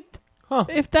I would. Huh.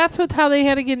 If that's how they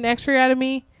had to get an X-ray out of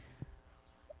me,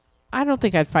 I don't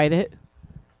think I'd fight it.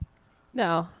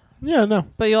 No. Yeah, no.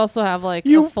 But you also have like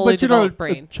You, a fully but you're not developed a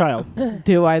brain. child.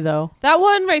 Do I though? That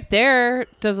one right there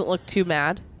doesn't look too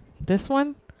mad. This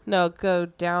one? No, go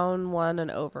down one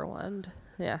and over one.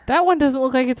 Yeah. That one doesn't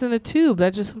look like it's in a tube.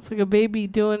 That just looks like a baby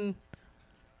doing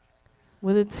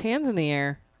with its hands in the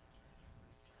air.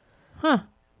 Huh.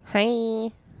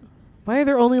 Hi. Why are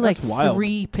there only like That's wild.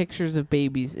 3 pictures of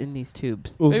babies in these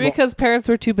tubes? Well, Maybe because parents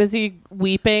were too busy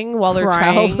weeping while their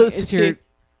Crying child was is your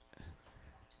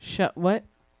shut what?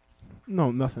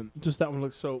 no, nothing. Just that one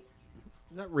looks so.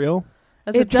 Is that real?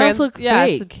 That's It does look yeah,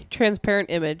 it's fake. a transparent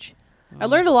image. I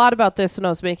learned a lot about this when I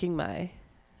was making my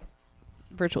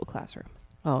virtual classroom.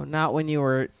 Oh, not when you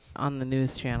were on the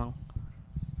news channel.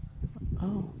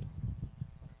 Oh.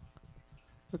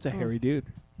 That's a hairy dude.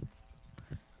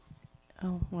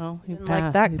 Oh, well, he Didn't like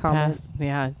passed. that He comment. passed.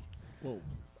 Yeah. Whoa.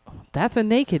 That's a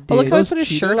naked Oh, dude. look how he Those put his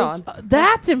shirt Cheetos? on.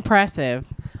 That's impressive.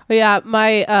 Oh yeah,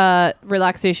 my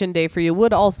relaxation day for you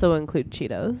would also include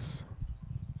Cheetos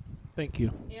Thank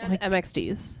you. and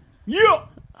MXDs. Yeah.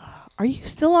 Are you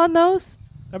still on those?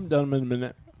 I haven't done them in a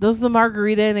minute. Those are the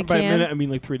margarita in a By a can? minute, I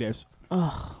mean like 3 days.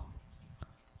 Oh.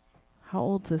 How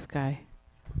old's this guy?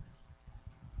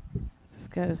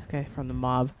 This guy from the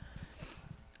mob.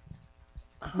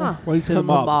 Huh. Why do you say the From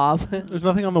mob? mob. There's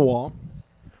nothing on the wall.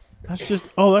 That's just.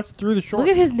 Oh, that's through the short. Look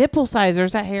at his nipple size.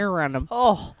 There's that hair around him.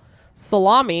 Oh,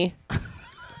 salami.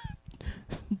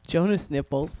 Jonas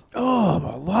nipples. Oh,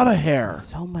 a lot of hair.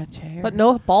 So much hair. But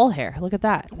no ball hair. Look at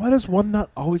that. Why does one nut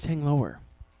always hang lower?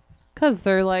 Because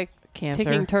they're like Cancer.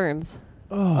 taking turns.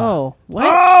 Oh. What?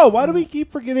 Oh, why do we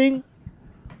keep forgetting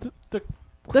the The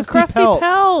crusty crusty pelt?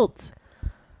 pelt.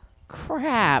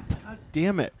 Crap. God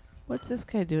damn it. What's this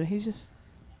guy doing? He's just...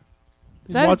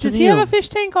 He's watching does he have you. a fish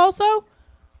tank also?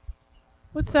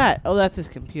 What's that? Oh, that's his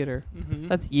computer. Mm-hmm.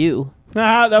 That's you.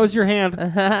 Ah, that was your hand.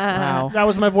 Wow. That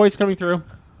was my voice coming through.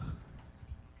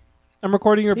 I'm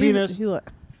recording your penis.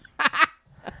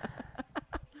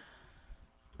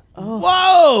 Oh,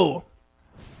 Whoa!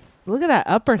 look at that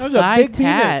upper That was a thigh big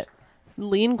tat. penis.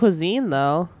 Lean cuisine,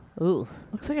 though. Ooh.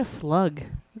 Looks like a slug.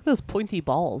 Look at those pointy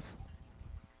balls.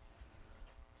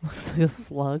 Looks like a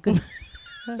slug.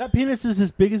 That penis is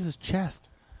as big as his chest.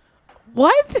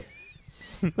 What?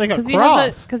 Like a Because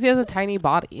cross. he has a tiny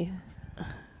body.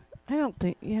 I don't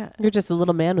think. Yeah. You're just a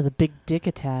little man with a big dick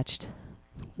attached.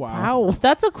 Wow. Wow.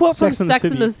 That's a quote Sex from and the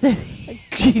Sex and the City.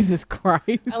 Jesus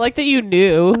Christ. I like that you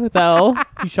knew, though.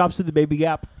 He shops at the Baby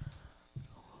Gap.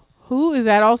 Who is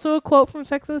that? Also a quote from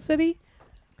Sex and the City?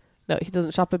 No, he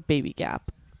doesn't shop at Baby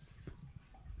Gap.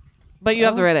 But you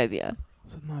have the right idea.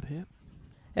 Was that not it?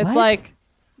 It's What? like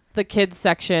the kids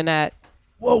section at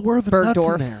Whoa, where are the nuts in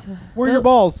Bergdorf's. there? Where are your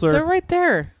balls, sir? They're right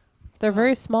there. They're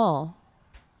very small.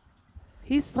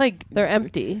 He's like. They're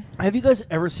empty. Have you guys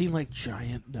ever seen like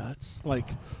giant nuts? Like,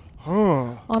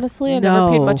 huh? Honestly, I never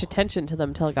paid No. much attention to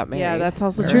them until I got married. Yeah, that's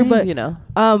also Or, true. But you know,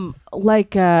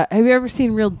 like, have you ever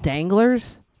seen real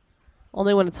danglers?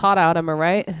 only when it's hot out. Am I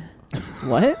right?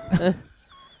 What?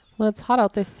 When it's hot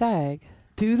out, they sag.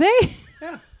 Do they?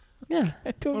 Yeah.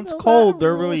 I don't When it's know cold, that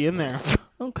they're rule. really in there.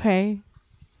 Okay.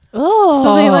 Oh.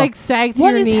 So they like sag to What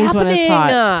your is knees when it's happening?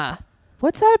 hot.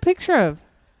 What's that a picture of?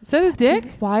 Is that a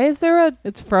dick? Why is there a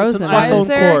It's frozen. It's an Why is iPhone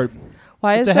there- cord.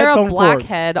 Why It's is a there a headphone cord.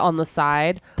 blackhead on the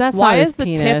side? That's Why not his is the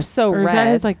tip penis. so Or is that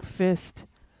red? his like fist?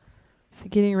 Is he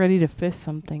getting ready to fist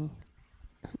something?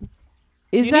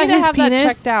 Is You that need his to have penis? that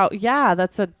checked out. Yeah,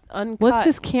 that's a uncut. What's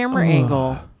his camera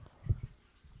angle?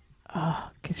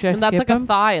 Should I And that's skip like him? a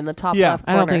thigh in the top Yeah. left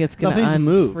I corner. don't think it's gonna Nothing's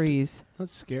moved. unfreeze.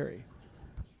 That's scary.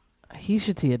 He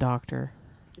should see a doctor.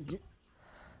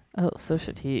 Oh, so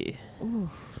should he.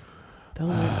 Those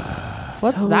are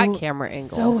What's so- that camera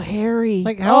angle? So hairy.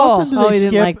 Like, how often do oh, they he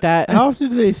skip? didn't like that. How often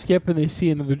do they skip and they see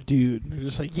another dude? They're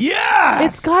just like, yeah.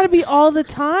 It's got to be all the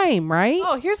time, right?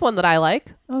 Oh, here's one that I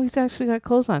like. Oh, he's actually got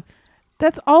clothes on.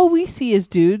 That's all we see is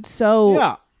dudes. So,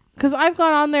 Yeah. because I've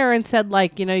gone on there and said,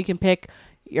 like, you know, you can pick,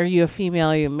 are you a female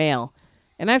or are you a male?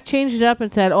 And I've changed it up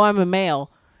and said, oh, I'm a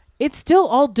male. It's still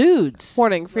all dudes.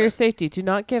 Warning, for your safety, do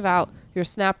not give out your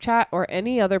Snapchat or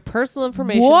any other personal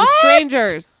information What? to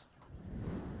strangers.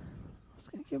 I was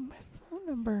going to give him my phone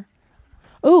number.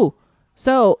 Ooh,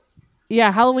 so,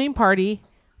 yeah, Halloween party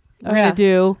we're Oh, going yeah. to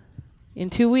do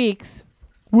in 2 weeks.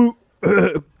 Woo.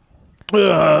 I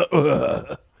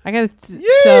got to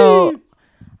so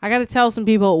I got to tell some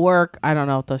people at work. I don't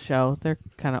know what they'll show. They're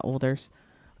kind of olders,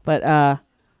 but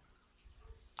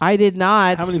I did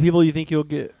not. How many people do you think you'll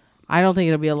get? I don't think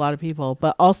it'll be a lot of people,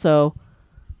 but also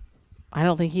I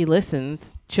don't think he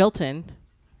listens. Chilton,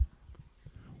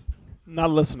 Not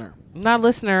a listener. not a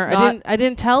listener. Not- I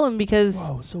didn't tell him because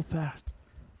Whoa, so fast.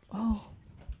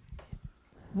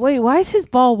 wait, why is his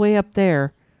ball way up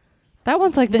there? That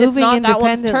one's like It's moving not that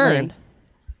one's independently. turned.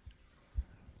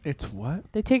 It's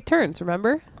what? They take turns,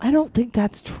 remember? I don't think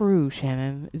that's true,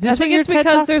 Shannon. Is this I what think your it's TED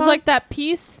because Talk's there's on? like that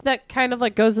piece that kind of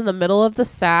like goes in the middle of the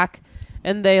sack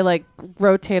and they like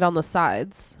rotate on the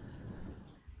sides.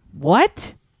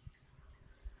 What?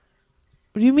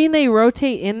 Do you mean they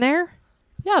rotate in there?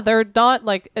 Yeah, they're not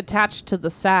like attached to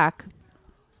the sack.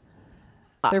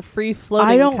 They're free floating.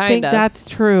 I don't kind think of. that's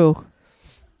true.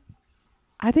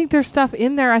 I think there's stuff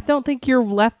in there. I don't think your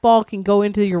left ball can go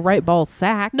into your right ball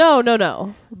sack. No.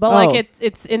 But Oh. like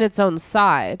it's in its own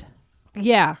side.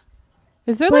 Yeah.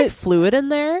 Is there But- like fluid in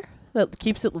there that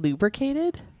keeps it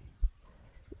lubricated?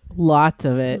 Lots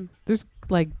of it. There's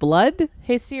like blood.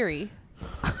 Hey Siri.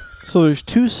 So there's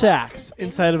 2 sacks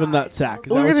inside of a nut sack. Is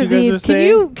that We're what gonna you guys need. are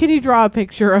saying? Can you draw a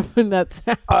picture of a nut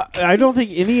sack? I don't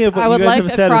think any of what I you would guys like have a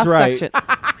said cross is right. section.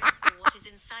 For what is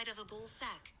inside of a bull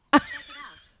sack. Check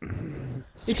it out.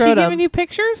 Is she Scrotum. giving you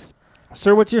pictures?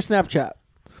 Sir, what's your Snapchat?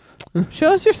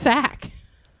 Show us your sack.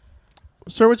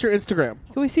 Sir, what's your Instagram?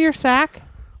 Can we see your sack?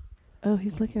 Oh,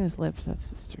 he's licking his lips. That's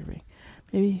disturbing.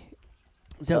 Maybe.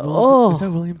 Is that Oh. Is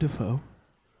that William Dafoe?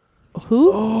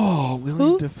 Who? Oh, William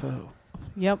Who? Dafoe.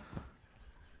 Yep.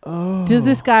 Oh. Does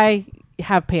this guy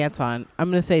have pants on? I'm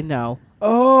gonna say no.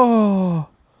 Oh.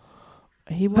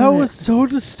 He That wanted- was so that was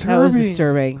disturbing.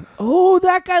 disturbing. Oh,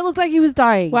 that guy looked like he was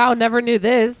dying. Wow, never knew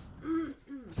this.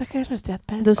 Was that guy on his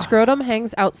deathbed? The scrotum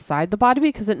hangs outside the body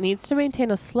because it needs to maintain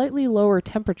a slightly lower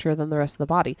temperature than the rest of the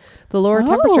body. The lower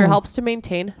temperature Oh. helps to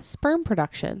maintain sperm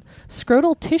production.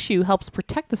 Scrotal tissue helps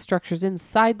protect the structures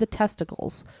inside the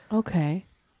testicles. Okay.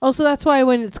 Oh, so that's why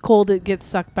when it's cold, it gets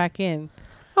sucked back in.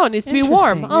 Oh, it needs to be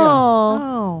warm. Interesting. Oh.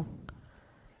 Oh.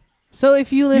 So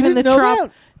if you live You in the didn't know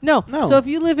that? no. No. So if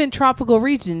you live in tropical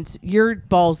regions, your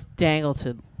balls dangle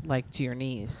to to your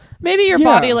knees. Maybe your Yeah.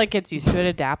 body like gets used to it,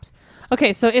 adapts.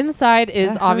 Okay, so inside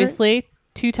is That hurt? obviously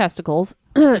 2 testicles,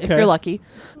 if Okay. you're lucky.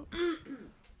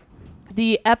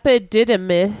 The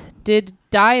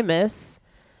epididymis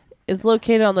is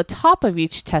located on the top of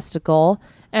each testicle,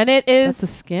 And it That's the is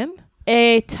skin?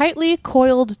 a tightly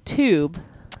coiled tube.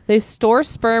 They store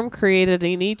sperm created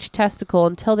in each testicle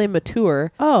until they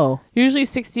mature, Oh. usually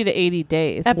 60 to 80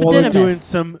 days. While they're Epididymis. doing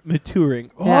some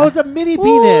maturing. Yeah. Oh, it's a mini Ooh,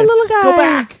 penis. little guy. Go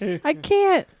back. I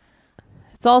can't.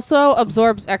 It also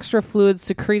absorbs extra fluid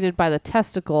secreted by the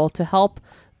testicle to help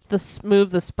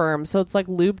move the sperm. So it's like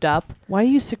lubed up. Why are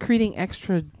you secreting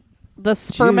extra? The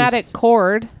spermatic Juice.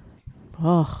 cord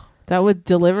Oh, that would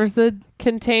delivers the.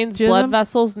 contains Jism? blood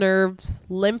vessels, nerves,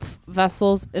 lymph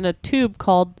vessels in a tube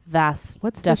called vas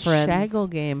What's the deferens. shaggle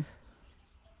game?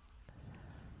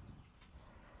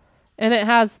 And it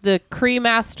has the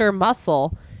cremaster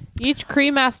muscle. Each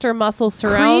cremaster muscle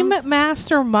surrounds. Cream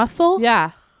Master Muscle?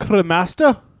 Yeah,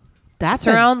 Cremasta? That's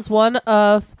surrounds one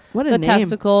of what a the name.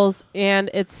 testicles and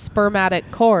its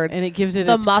spermatic cord. And it gives it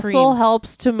The its muscle cream.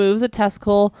 helps to move the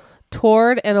testicle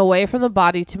toward and away from the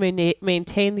body to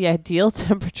maintain the ideal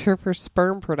temperature for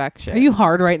sperm production. Are you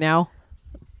hard right now?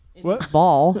 What?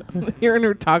 ball? Hearing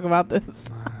her talk about this.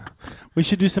 We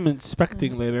should do some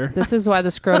inspecting later. This is why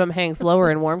the scrotum hangs lower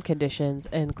in warm conditions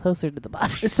and closer to the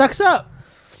body. It sucks up.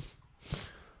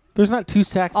 There's not two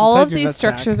sacks All inside of your these nutsack.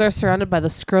 structures are surrounded by the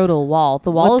scrotal wall.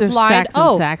 The wall What is the lined. sacks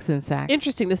and sacks and sacks.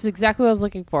 Interesting. This is exactly what I was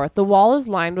looking for. The wall is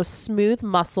lined with smooth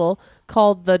muscle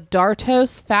called the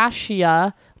dartos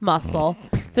fascia muscle.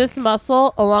 This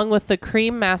muscle, along with the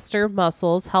cream master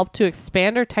muscles, help to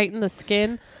expand or tighten the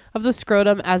skin of the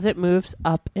scrotum as it moves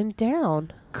up and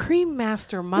down. Cream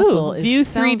Master Muscle Ooh, is view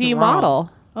sounds 3D wrong.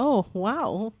 model. Oh,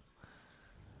 wow.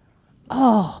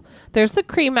 Oh, there's the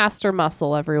cream master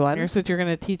muscle, everyone. Here's what you're going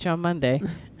to teach on Monday.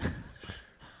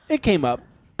 It came up.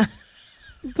 That's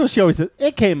what she always said.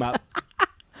 It came up.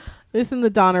 This in the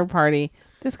Donner Party.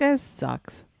 This guy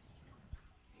sucks.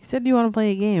 He said, "Do you want to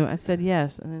play a game?" I said,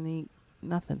 "Yes." And then he,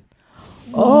 nothing.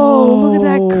 Oh, look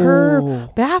at that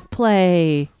curve. Bath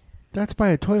play. That's by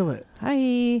a toilet.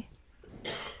 Hi.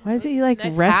 Why is he like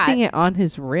Nice resting hat. it on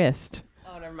his wrist?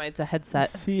 Oh, never mind. It's a headset.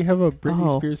 See, you have a Britney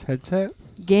Oh. Spears headset.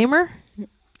 Gamer? You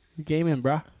gaming,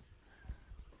 bruh.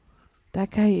 That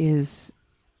guy is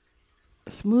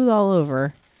smooth all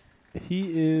over. He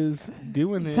is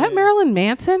doing it. Is that Marilyn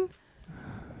Manson?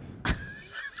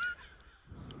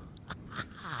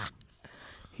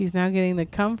 He's now getting the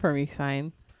come for me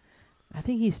sign. I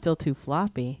think he's still too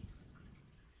floppy.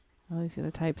 Oh, he's going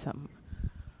to type something.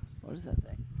 What does that say?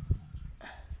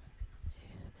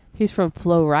 He's from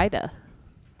Florida.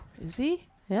 Is he?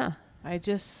 Yeah. I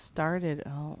just started.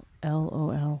 Oh,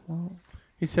 LOL. Well,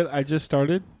 He said, I just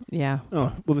started. yeah.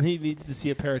 Oh, well, then he needs to see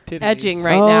a pair of titties. Edging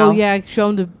right oh, now. yeah. Show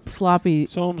him the floppy.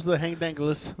 Some's the hang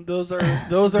danglers. Those are.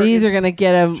 These are going to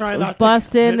get him Try not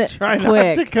busting to, try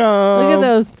quick. not to come. Look at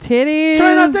those titties.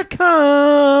 Try not to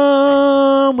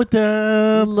come with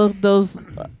them. Look, those.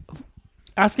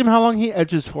 Ask him how long he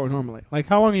edges for normally. Like,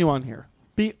 how long are you on here?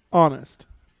 Be honest.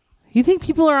 You think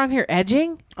people are on here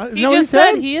edging? Is He that what just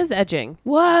said he is edging.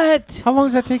 What? How long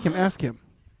does that take him? Ask him.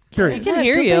 Curious. He can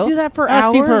hear don't you. They do that for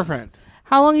Asking hours. for a friend.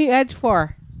 How long you edge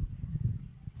for?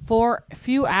 For a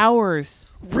few hours.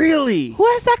 Really? Who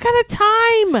has that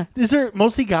kind of time? Is there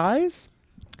mostly guys?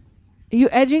 Are you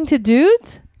edging to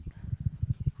dudes?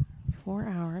 4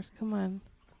 hours. Come on.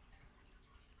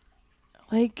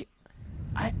 Like,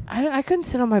 I couldn't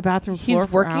sit on my bathroom floor. He's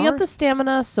for working up the hours.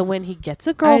 stamina so when he gets a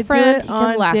I do girlfriend, it he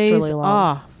on can last days really long.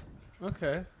 off.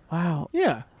 Okay. Wow.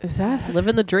 Yeah. Is that?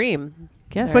 Living the dream.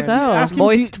 Guess But so. ask him,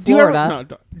 Moist do you ever- Florida.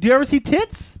 no, do you ever see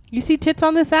tits? You see tits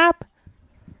on this app?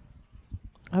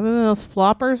 Other than those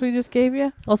floppers we just gave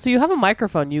you? Also, you have a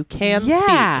microphone. You can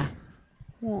yeah. speak.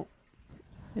 Well,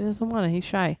 He doesn't want to. He's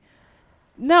shy.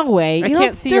 No way. I You can't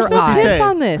don't- see there's your no eyes. tits Say.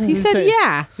 on this. He What'd he said say?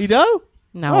 yeah. you do?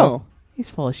 No. Oh. He's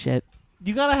full of shit.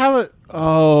 You gotta have a.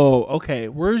 Oh, okay.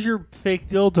 Where's your fake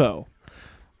dildo?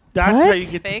 That's What? how you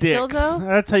get Fake the dicks. dildo?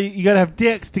 That's how you gotta have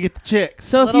dicks to get the chicks.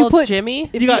 So if Little you put Jimmy.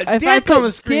 You got if I dick put on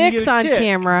the screen, you dicks get a on chick.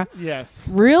 camera, Yes.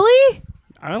 really?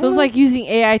 I don't So it's know. like using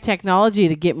AI technology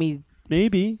to get me.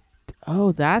 Maybe.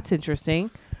 Oh, that's interesting.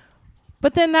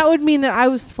 But then that would mean that I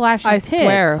was flashing I tits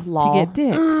swear, to lol. get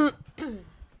dicks.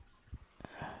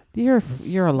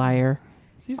 You're a liar.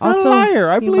 He's not Also, a liar.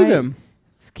 I he believe might- him.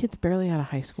 This kid's barely out of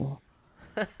high school.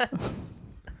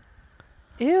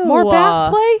 Ew. More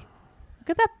bath play? Look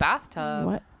at that bathtub.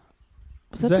 What?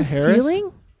 Was Is that that the Harris?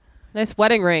 ceiling? Nice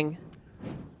wedding ring.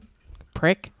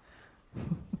 Prick.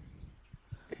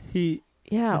 He.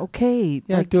 Yeah, okay.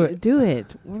 Yeah, like, do it. Do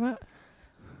it. We're not.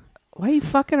 Why are you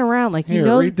fucking around? Like Here, you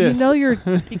know, read this. you know your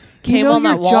Came know on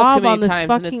your that wall job too many on this times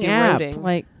fucking and it's app. eroding.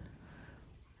 Like,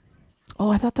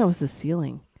 oh, I thought that was the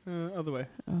ceiling. Other way.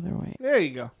 Other way. There you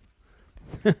go.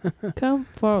 Come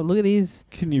forward. Look at these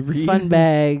Can you read? fun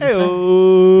bags.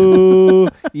 Hey-oh.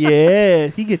 Yeah,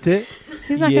 he gets it.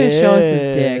 He's not going to show us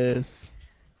his dick. Yes.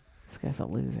 This guy's a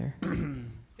loser.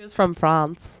 He was from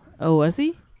France. Oh, was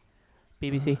he?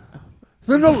 BBC. Is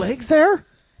there no legs there?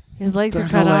 His legs There's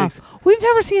are cut no off. legs. We've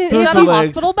never seen it. Is that a no legs.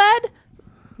 hospital bed?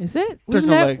 Is it? There's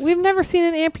no legs. We've never seen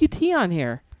an amputee on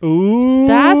here. Ooh.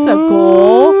 That's a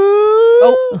goal.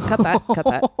 Oh, cut that. Cut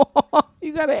that.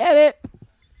 You got to edit.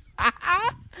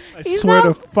 I He's swear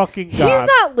not- to fucking He's God.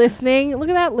 not listening. Look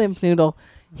at that limp noodle.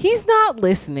 He's not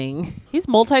listening. He's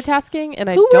multitasking, and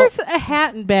I Who don't. wears a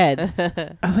hat in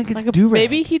bed? I think it's Like a- do-rag.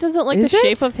 Maybe he doesn't like Is the it?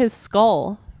 shape of his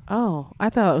skull. Oh, I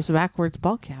thought it was a backwards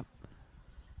ball cap.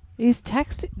 He's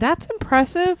texting. That's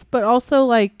impressive, but also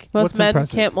like Most What's men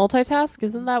impressive? can't multitask.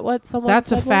 Isn't that what someone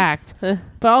that's a said once? fact.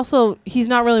 But also he's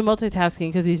not really multitasking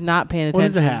because he's not paying attention. What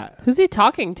is a hat? Who's he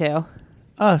talking to?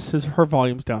 Us. Her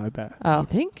volume's down, I bet. I Oh.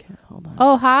 think. Hold on.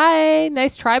 Oh, hi.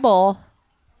 Nice tribal.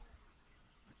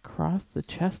 Across the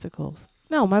chesticles.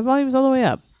 No, my volume's all the way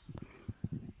up.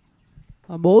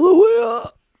 I'm all the way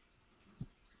up.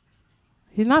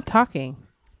 He's not talking.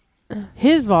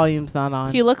 His volume's not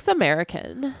on. He looks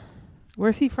American.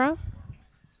 Where's he from?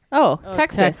 Oh, Oh,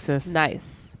 Texas. Texas.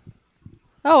 Nice.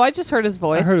 Oh, I just heard his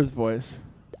voice. I heard his voice.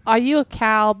 Are you a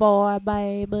cowboy,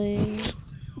 baby?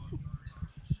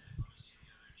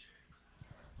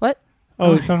 What?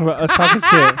 Oh, he's talking about us talking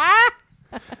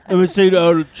shit. Let me see the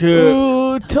other chick.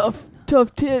 Ooh,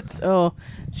 tough tits. Oh,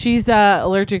 she's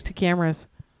allergic to cameras.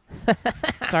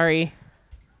 Sorry.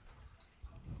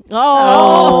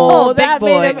 Oh, Oh, that big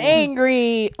made boy. him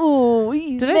angry. Ooh,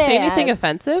 he's Did I say mad. anything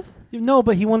offensive? No,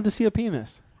 but he wanted to see a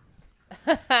penis.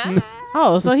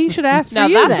 Oh, so he should ask for Now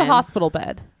you that's then. a hospital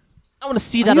bed. I want to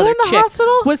see Are that you other in the chick.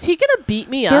 hospital? Was he gonna beat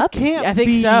me There up? can't I think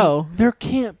be, so. There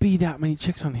can't be that many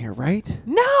chicks on here, right?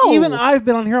 No. Even I've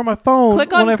been on here on my phone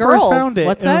Click when on I girls. first found it.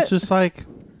 What's and that? it's just like,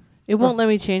 It won't let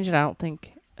me change it. I don't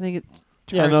think. I think it.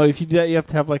 yeah, no. If you do that, you have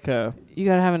to have like a. You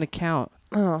gotta have an account.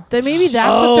 Oh, Then maybe that's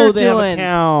oh, what they're they have doing.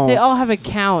 accounts. They all have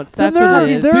accounts. Then That's what they're- it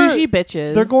is. they're- bougie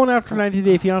bitches. They're going after 90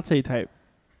 Day Fiance type.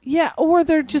 Yeah, or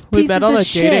they're just We pieces met on of a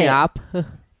shit. dating app.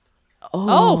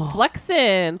 Oh,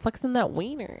 flexing that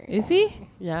wiener. is he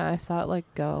Yeah, I saw it like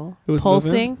go. It was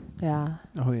pulsing? Yeah,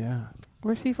 moving? Oh yeah,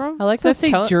 Where's he from? I like Does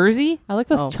that those say Jersey. I like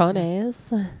those Oh.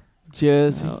 chones.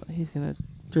 Jersey, Oh, he's gonna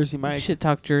Jersey Mike, shit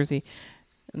talk Jersey,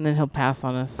 and then he'll pass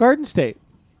on us. Garden State.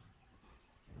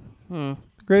 Hmm.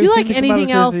 Greatest like thing to come out of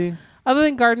anything else? Jersey. Other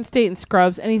than Garden State and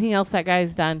Scrubs, anything else that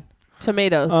guy's done?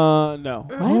 Tomatoes. No.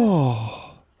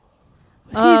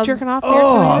 Was he Um, jerking off there?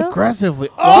 Oh, Tomatoes? aggressively.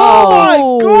 Oh,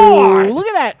 Oh my God! Look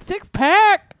at that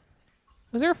 6-pack.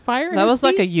 Was there a fire? in that his was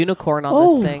like a feet? unicorn on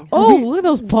Oh. this thing. Oh, look at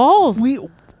those balls. We Why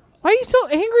are you so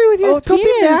angry with your don't penis?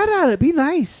 be mad at it. Be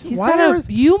nice. He's Why got is-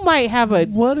 you might have a.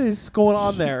 what is going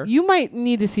on there? You might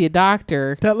need to see a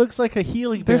doctor. That looks like a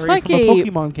healing There's berry like from a a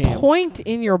Pokemon camp. point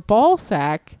in your ball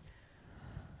sack.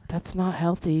 That's not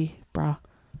healthy, brah.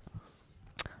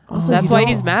 Also, That's you why don't-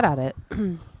 he's mad at it.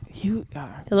 You.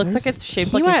 It looks like it's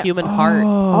shaped he like a might human heart.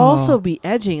 also be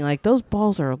edging. Like those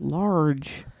balls are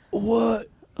large. What?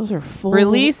 Those are full.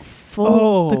 Release.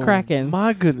 Full the Kraken.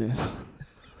 My goodness.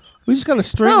 We just got a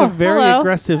string Oh, of very hello,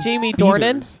 aggressive Jamie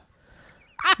Dornan. beaters.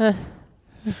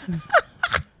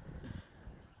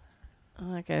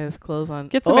 Oh, that guy has clothes on.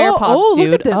 Get some AirPods, oh,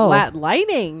 dude. Look at the Oh.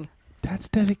 lighting. That's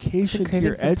dedication to Craving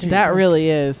your something. edging. That really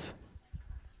is.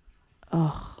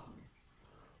 Oh.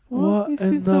 What he's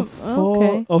in seen the some- full?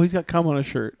 okay. Oh, he's got cum on his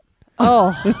shirt. Oh,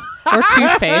 or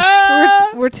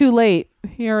toothpaste. We're too late.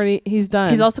 He's done.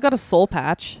 He's also got a soul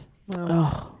patch.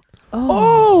 Oh.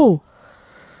 Oh.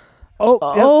 Oh.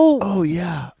 Oh. Yep. Oh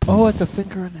yeah. Oh, it's a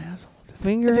finger in the asshole.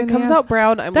 Finger If in it the comes ass. out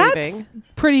brown, I'm That's leaving.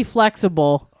 pretty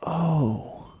flexible.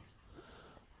 Oh.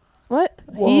 What?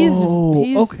 Whoa.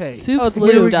 He's Okay. Soup's Oh, it's Here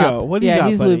we lubed up. go. What do you yeah, got,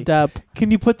 he's buddy? lubed up.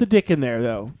 Can you put the dick in there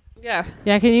though? Yeah.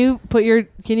 Yeah, can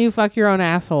you fuck your own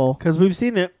asshole? Because we've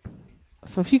seen it.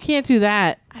 So if you can't do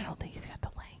that, I don't think he's got the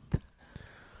length.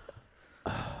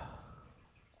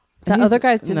 The He's- other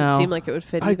guys didn't no. seem like it would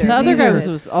fit I either. The didn't other guy either.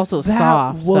 was also That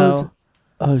soft. was so.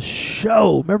 a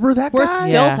show. Remember that We're guy?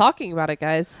 still Yeah. talking about it,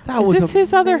 guys. That Is was this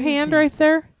his other amazing. hand right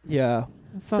there? Yeah.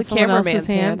 It's It's the not someone else's cameraman's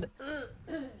hand.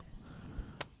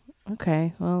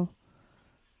 Okay, well.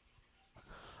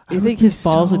 I You would think be his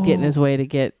balls would get in so- his way to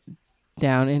get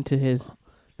down into his...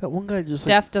 That one guy just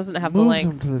like, Def doesn't have the moved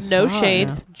length. him to the No side. shade.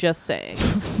 Yeah. Just saying.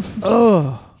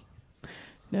 ugh.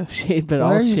 No shade, but Why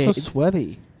all are you so shade.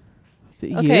 sweaty? Is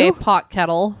it Okay, you? pot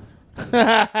kettle. Look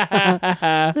at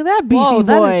that beefy Whoa,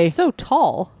 boy. that is so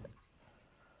tall.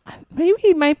 Maybe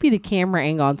he might be the camera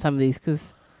angle on some of these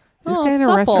because this Oh, kind of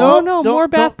supple. wrestling. No, Oh no, don't- more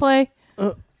bath don't. play.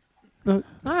 Uh,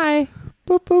 Hi.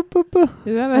 Buh, buh, buh, buh.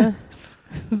 Is that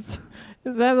a?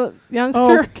 Is that a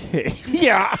youngster? Okay.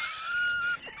 Yeah.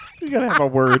 We gotta have a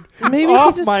word. Maybe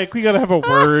Off he just. mic, we gotta have a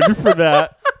word for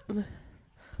that.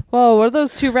 Whoa, what are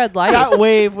those two red lights? That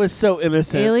wave was so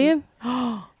innocent. Alien?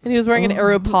 And he was wearing an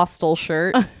Aeropostale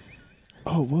shirt.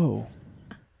 Oh, whoa.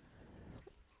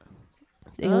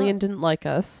 The alien didn't like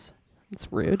us.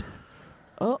 It's rude.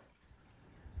 Oh.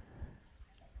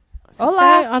 Is this Hola.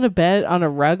 guy on a bed, on a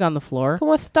rug on the floor?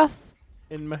 ¿Cómo estás?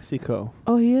 In Mexico.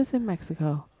 Oh, he is in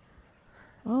Mexico.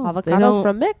 Oh, Avocados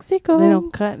from Mexico. They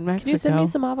don't cut in Mexico. Can you send me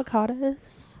some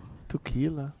avocados?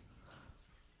 Tequila.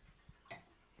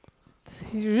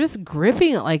 You're just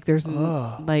gripping it like there's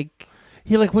like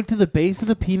He like went to the base of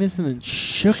the penis and then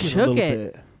shook it a Shook little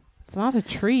it. bit. it's not a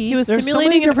tree. He was There's so many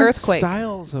simulating an different earthquake.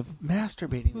 styles of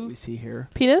masturbating that we see here.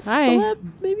 Penis Hi. celeb,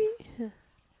 maybe?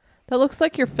 That looks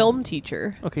like your film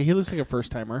teacher. Okay, he looks like a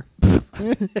first timer.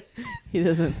 He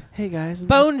doesn't. Hey guys,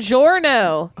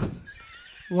 Buongiorno.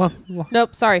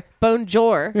 Nope, sorry.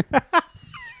 Bonjour.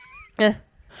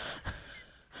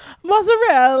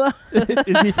 Mozzarella.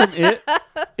 is he from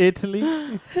Italy?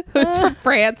 Who's from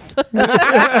France?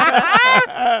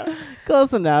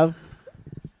 Close enough.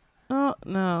 Oh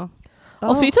no.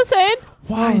 Oh. Fita saying?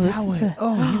 Why this that is way?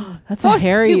 That's Oh, a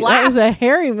hairy. he That was a laughed.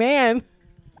 hairy man.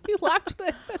 He laughed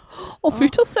when I said, oh,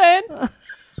 Fita saying?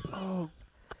 Oh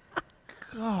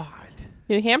God.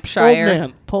 New Hampshire. Old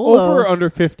man. Polo. Over or under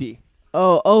 50?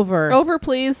 Oh, over. Over,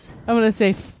 please. I'm gonna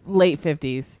say late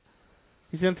 50s.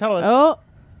 He's gonna tell us. Oh.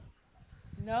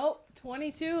 No,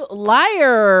 22.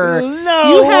 Liar.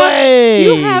 No You have- way.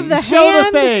 you have the Show hand-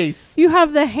 the face. You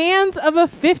have the hands of a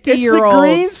It's 50-year-old. the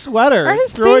green sweater. Are It's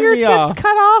his throwing me fingertips off.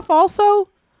 cut off also?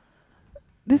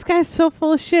 This guy's so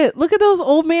full of shit. Look at those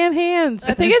old man hands.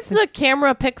 I think it's the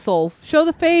camera pixels. Show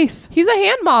the face. He's a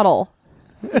hand model.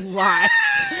 Lies.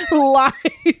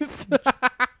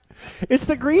 'It's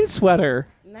the green sweater.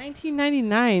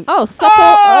 1999. Oh, supple.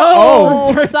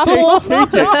 Oh, supple.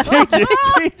 Change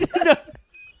it.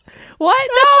 What?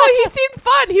 No, he seemed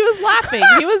fun. He was laughing.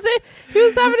 He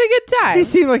was having a good time. He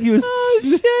seemed like he was. Oh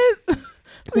shit.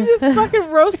 We just fucking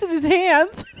roasted his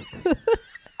hands.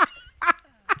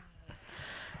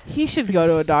 He should go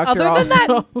to a doctor Other than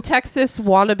also. that Texas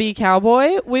wannabe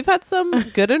cowboy, we've had some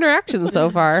good interactions so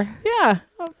far. Yeah,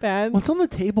 not bad. What's on the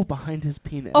table behind his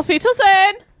penis? Oh, Fito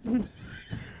said.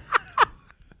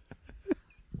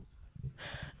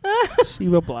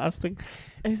 Shiva blasting.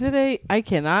 Is it I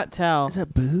cannot tell. Is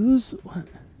that booze? What?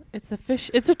 It's a fish.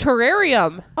 It's a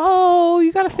terrarium. Oh,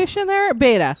 you got a fish in there?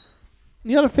 Beta.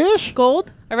 You got a fish?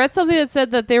 Gold? I read something that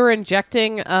said that they were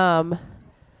injecting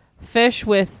fish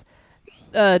with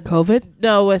COVID?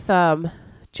 no, with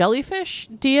jellyfish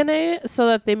DNA so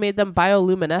that they made them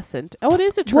bioluminescent. Oh, it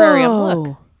is a terrarium.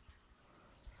 Look.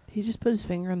 He just put his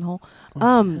finger in the hole.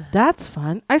 That's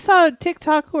fun. I saw a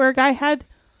TikTok where a guy had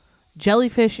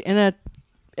jellyfish in a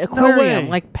aquarium, way.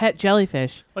 like pet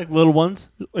jellyfish. Like little ones?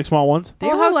 Like small ones? They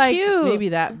Oh, were how like cute. maybe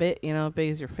that big,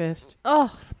 big as your fist.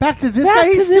 Oh, Back to this Back guy.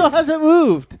 He to still this- hasn't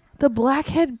moved. The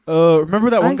blackhead. Remember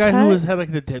that one guy who Uncut? had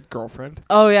like the dead girlfriend?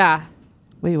 oh yeah.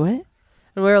 Wait, what?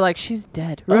 And we were like, she's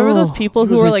dead. Remember those Oh. people He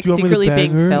who was were like, like "Do you want me to secretly bang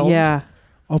being her?" filmed? Yeah.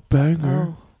 I'll bang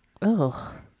her.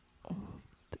 Oh.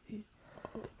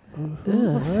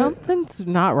 Ugh, something's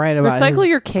not right about Recycle his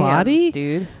your cans, body.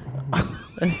 dude.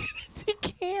 He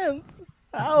cans.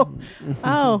 Oh,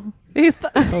 oh. Oh, he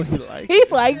liked He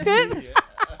liked it.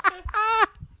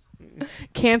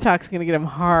 Can Talk's gonna get him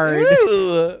hard.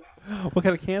 Ew. What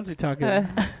kind of cans are we talking?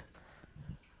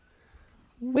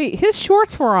 Wait, his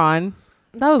shorts were on.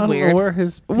 That was I don't know weird. where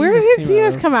his Where did his came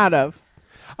penis out of. come out of?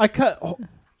 I cut. Oh,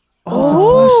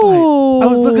 it's a flashlight. I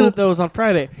was looking at those on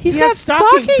Friday. He's He got has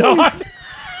stockings on. stockings.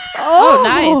 Oh,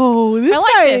 nice. This I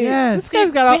like guy, this. Yes. This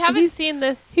guy's got. we a, haven't he's, seen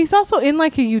this. he's also in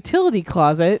like a utility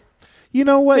closet. You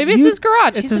know what? Maybe it's his garage.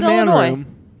 It's He's his in man Illinois. room.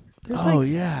 There's Oh like,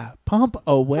 yeah, pump It's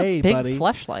away, a big buddy.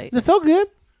 fleshlight. Does it feel good?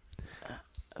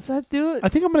 Does that do it? I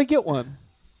think I'm gonna get one.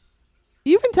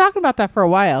 You've been talking about that for a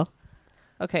while.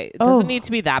 Okay, it doesn't Oh. need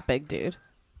to be that big, dude.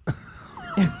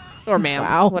 Or ma'am,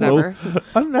 Wow. whatever.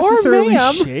 Unnecessarily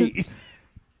ma'am. shade.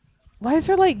 Why is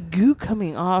there like goo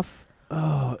coming off?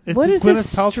 Oh, it's What is Gwyneth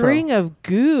this Paltrow. string of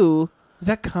goo Does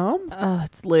that come?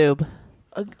 It's lube.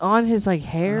 on his like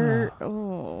hair?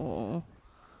 Oh,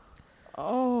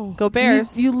 oh. Go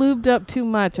Bears. You lubed up too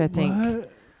much, I think.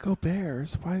 What? Go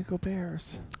Bears! Why go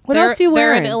Bears? What they're, else are you They're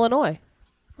wearing? in Illinois.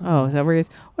 Oh, is that where he is?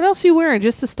 What else are you wearing?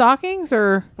 Just the stockings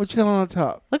or? What you got on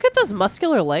top? Look at those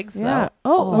muscular legs, Yeah.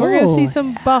 though. Oh, we're gonna see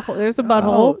some butthole. There's a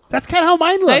butthole. Oh, that's kind of how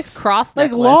mine looks. Nice cross like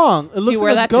necklace. long. It looks you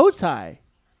wear like a that goat tie.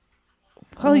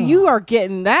 Well, you are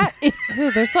getting that.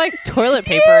 Ooh, there's like toilet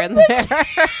paper in there.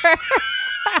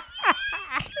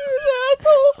 His ass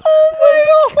asshole. Oh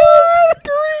my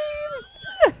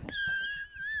god! Screen.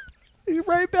 He's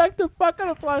right back to fucking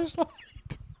a flashlight.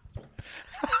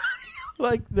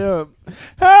 Like them.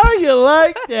 How you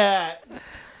like that?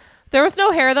 There was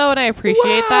no hair though, and I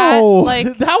appreciate Wow. that.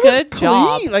 Like, that was good clean.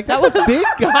 job. Like that's a big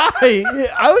guy.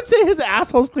 I would say his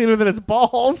asshole's cleaner than his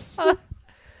balls.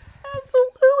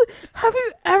 Absolutely. Have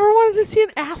you ever wanted to see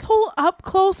an asshole up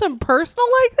close and personal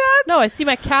like that? No, I see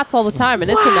my cats all the time,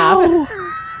 and it's Wow. enough.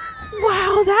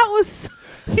 Wow, that was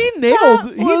He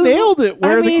nailed it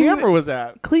where I the mean, camera was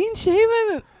at. clean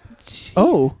shaven.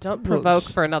 Oh. Don't provoke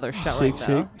for another showing,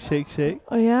 though. Shake.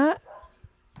 Oh yeah.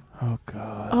 Oh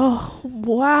god. Oh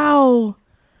wow.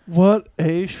 What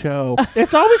a show.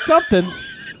 It's always something.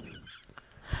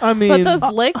 I mean, But those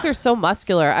legs are so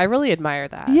muscular. I really admire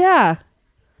that. Yeah.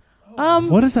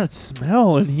 what is that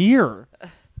smell in here?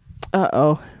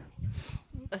 Uh-oh.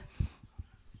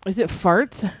 Is it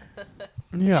farts?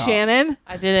 Yeah. Shannon?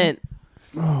 I didn't.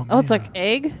 Oh, Oh, it's man. like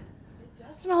egg? It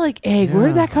does smell like egg. Where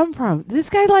did Yeah. that come from? This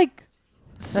guy like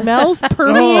smells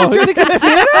permeate through the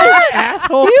computer?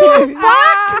 asshole.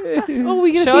 Oh,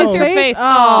 we gonna Show see us his your face.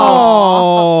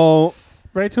 Oh.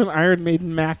 Right to an Iron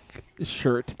Maiden Mac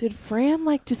shirt. Did Fran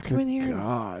like just come in here?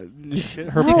 God. Shit,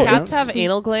 her Do No, cats pants. have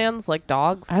anal glands like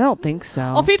dogs? I don't think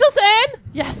so. Oh, fetus in?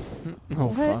 Yes. Oh,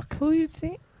 What? fuck. Who you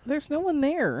see? There's no one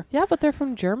there. Yeah, but they're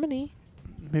from Germany.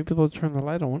 Maybe they'll turn the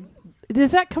light on.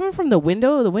 Is that coming from the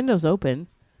window? The window's open.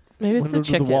 Maybe it's the Window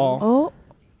to the chickens. wall. Oh,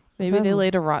 Maybe they Oh.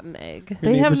 laid a rotten egg.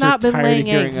 Your they have neighbors are not been tired laying of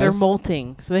hearing eggs. They're us.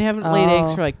 molting, so they haven't laid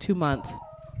eggs Oh. for like 2 months.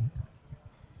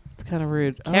 It's kind of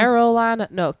rude. Oh, Carolina,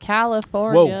 no,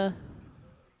 California.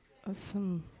 that's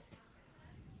some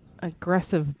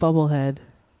aggressive bubblehead.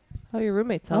 Oh, your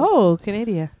roommate's home. Oh,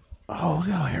 Canada. Oh, look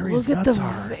how hairy his Look at nuts the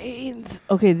are. veins.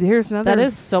 Okay, here's another. That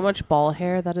is so much ball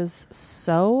hair. That is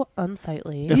so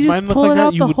unsightly. If You just mine looked pull like it that,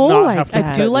 out you the would hole not like have to that. I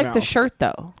put do that in like your the mouth. shirt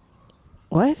though.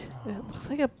 What? It looks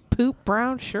like a poop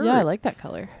brown shirt. Yeah, I like that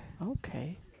color.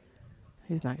 Okay.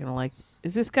 He's not gonna like.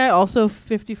 Is this guy also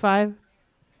 55?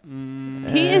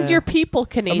 He is your people,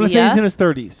 I'm going to say he's in Canada. his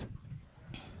 30s.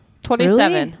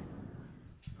 27.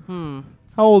 Hmm.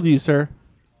 How old are you, sir?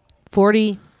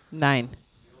 49.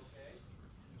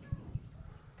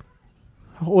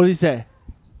 What did he say?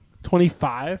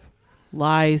 25?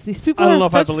 Lies. These people I don't are know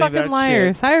if I such believe fucking that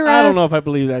liars. shit. Hi, Russ. I don't know if I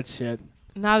believe that shit.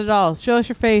 Not at all. Show us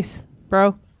your face,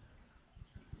 bro.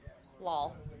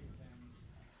 Lol.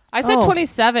 I said Oh.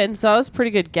 27, so that was a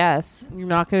pretty good guess. You're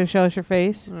not gonna show us your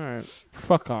face. All right.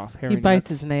 Fuck off, hairy He bites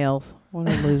nuts. his nails. What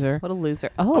a loser. What a loser.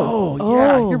 Oh. Oh,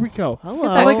 yeah. Oh. Here we go. Hello.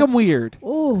 I like him weird.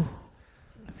 Oh.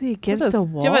 Is he against Those- the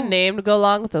do wall? you have a name to go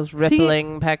along with those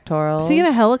rippling pectorals? Is he in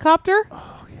a helicopter?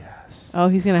 Oh, yes. Oh,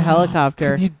 he's in a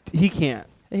helicopter. He can't.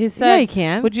 He Yeah, said, he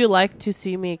can. would you like to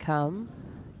see me come?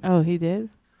 Oh, he did?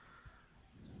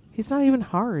 He's not even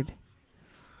hard.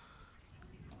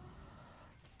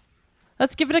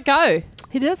 Let's give it a go.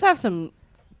 He does have some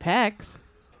pecs.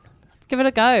 Let's give it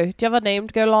a go. Do you have a name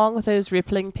to go along with those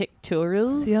rippling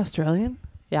pectorals? Is he Australian?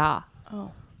 Yeah.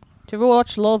 Oh. Do you ever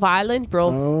watch Love Island, bro?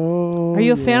 Oh, Are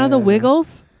you a fan of the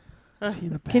Wiggles? Is he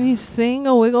in a Can you sing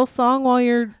a Wiggles song while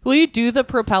you're... Will you do the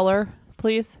propeller,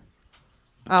 please?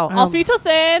 Oh, Um, Auf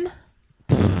Wiedersehen.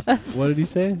 What did he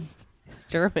say? It's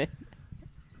German.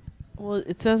 Well,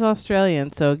 it says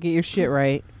Australian, so get your shit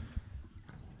right.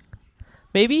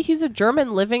 Maybe he's a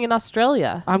German living in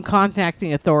Australia. I'm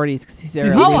contacting authorities because he's there.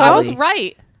 Did he Oh, illegally. I was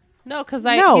right. No, because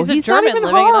No, he's a he's German not even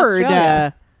living hard. in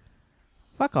Australia.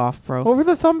 Fuck off, bro. What were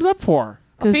the thumbs up for? Auf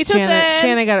Because Wiedersehen.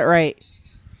 Shannon got it right.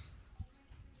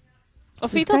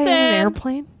 Auf Is this guy in an Wiedersehen.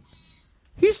 airplane?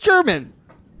 He's German.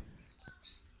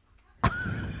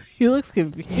 He looks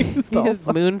confused. He is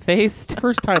also. moon faced.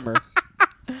 First timer.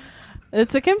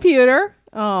 It's a computer.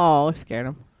 Oh, I scared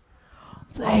him.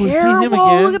 The Oh, we've hair. seen him Whoa,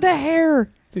 again. Look at the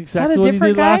hair. It's exactly a what he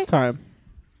different did guy? last time.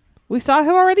 We saw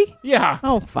him already? Yeah.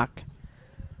 Oh, fuck.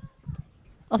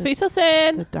 Auf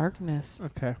Wiedersehen. The darkness.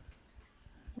 Okay.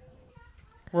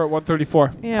 We're at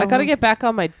 134. Yeah, I gotta well, get back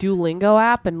on my Duolingo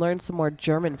app and learn some more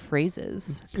German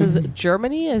phrases because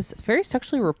Germany is very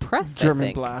sexually repressed. I German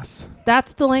think. blast.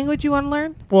 That's the language you want to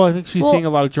learn? Well, I think she's Well- seeing a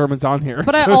lot of Germans on here.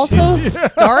 But I so also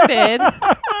she's- started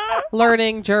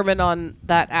learning German on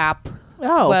that app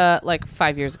Oh. like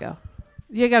 5 years ago.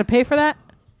 You got to pay for that?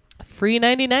 Free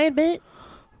 99 bit.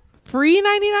 Free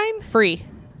 99? Free.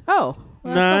 Oh.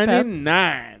 well, that's not bad.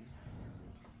 99.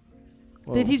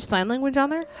 They teach sign language on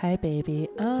there? Hi, baby.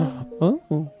 Oh.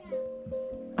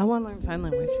 I want to learn sign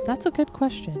language. That's a good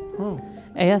question. Oh.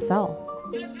 ASL.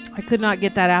 I could not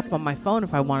get that app on my phone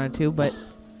if I wanted to, but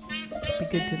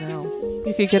Be good to know.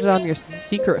 You could get it on your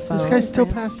secret phone. This guy's still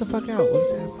passed the fuck out. What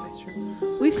is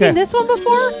happening? We've Okay. seen this one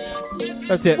before?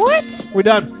 That's it. What? We're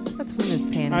done. That's women's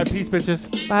All panties. right, peace,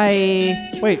 bitches.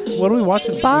 Bye. Wait, what are we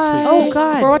watching Bye. next week? Oh,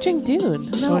 God. We're watching Dune.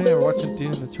 Oh, yeah, we're watching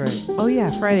Dune. That's right. Oh, yeah,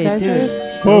 Friday. You guys Dune. are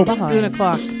so Boom. behind. Dune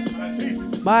o'clock.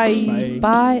 Bye.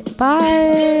 Bye.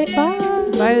 Bye. Bye.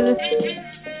 Bye to this.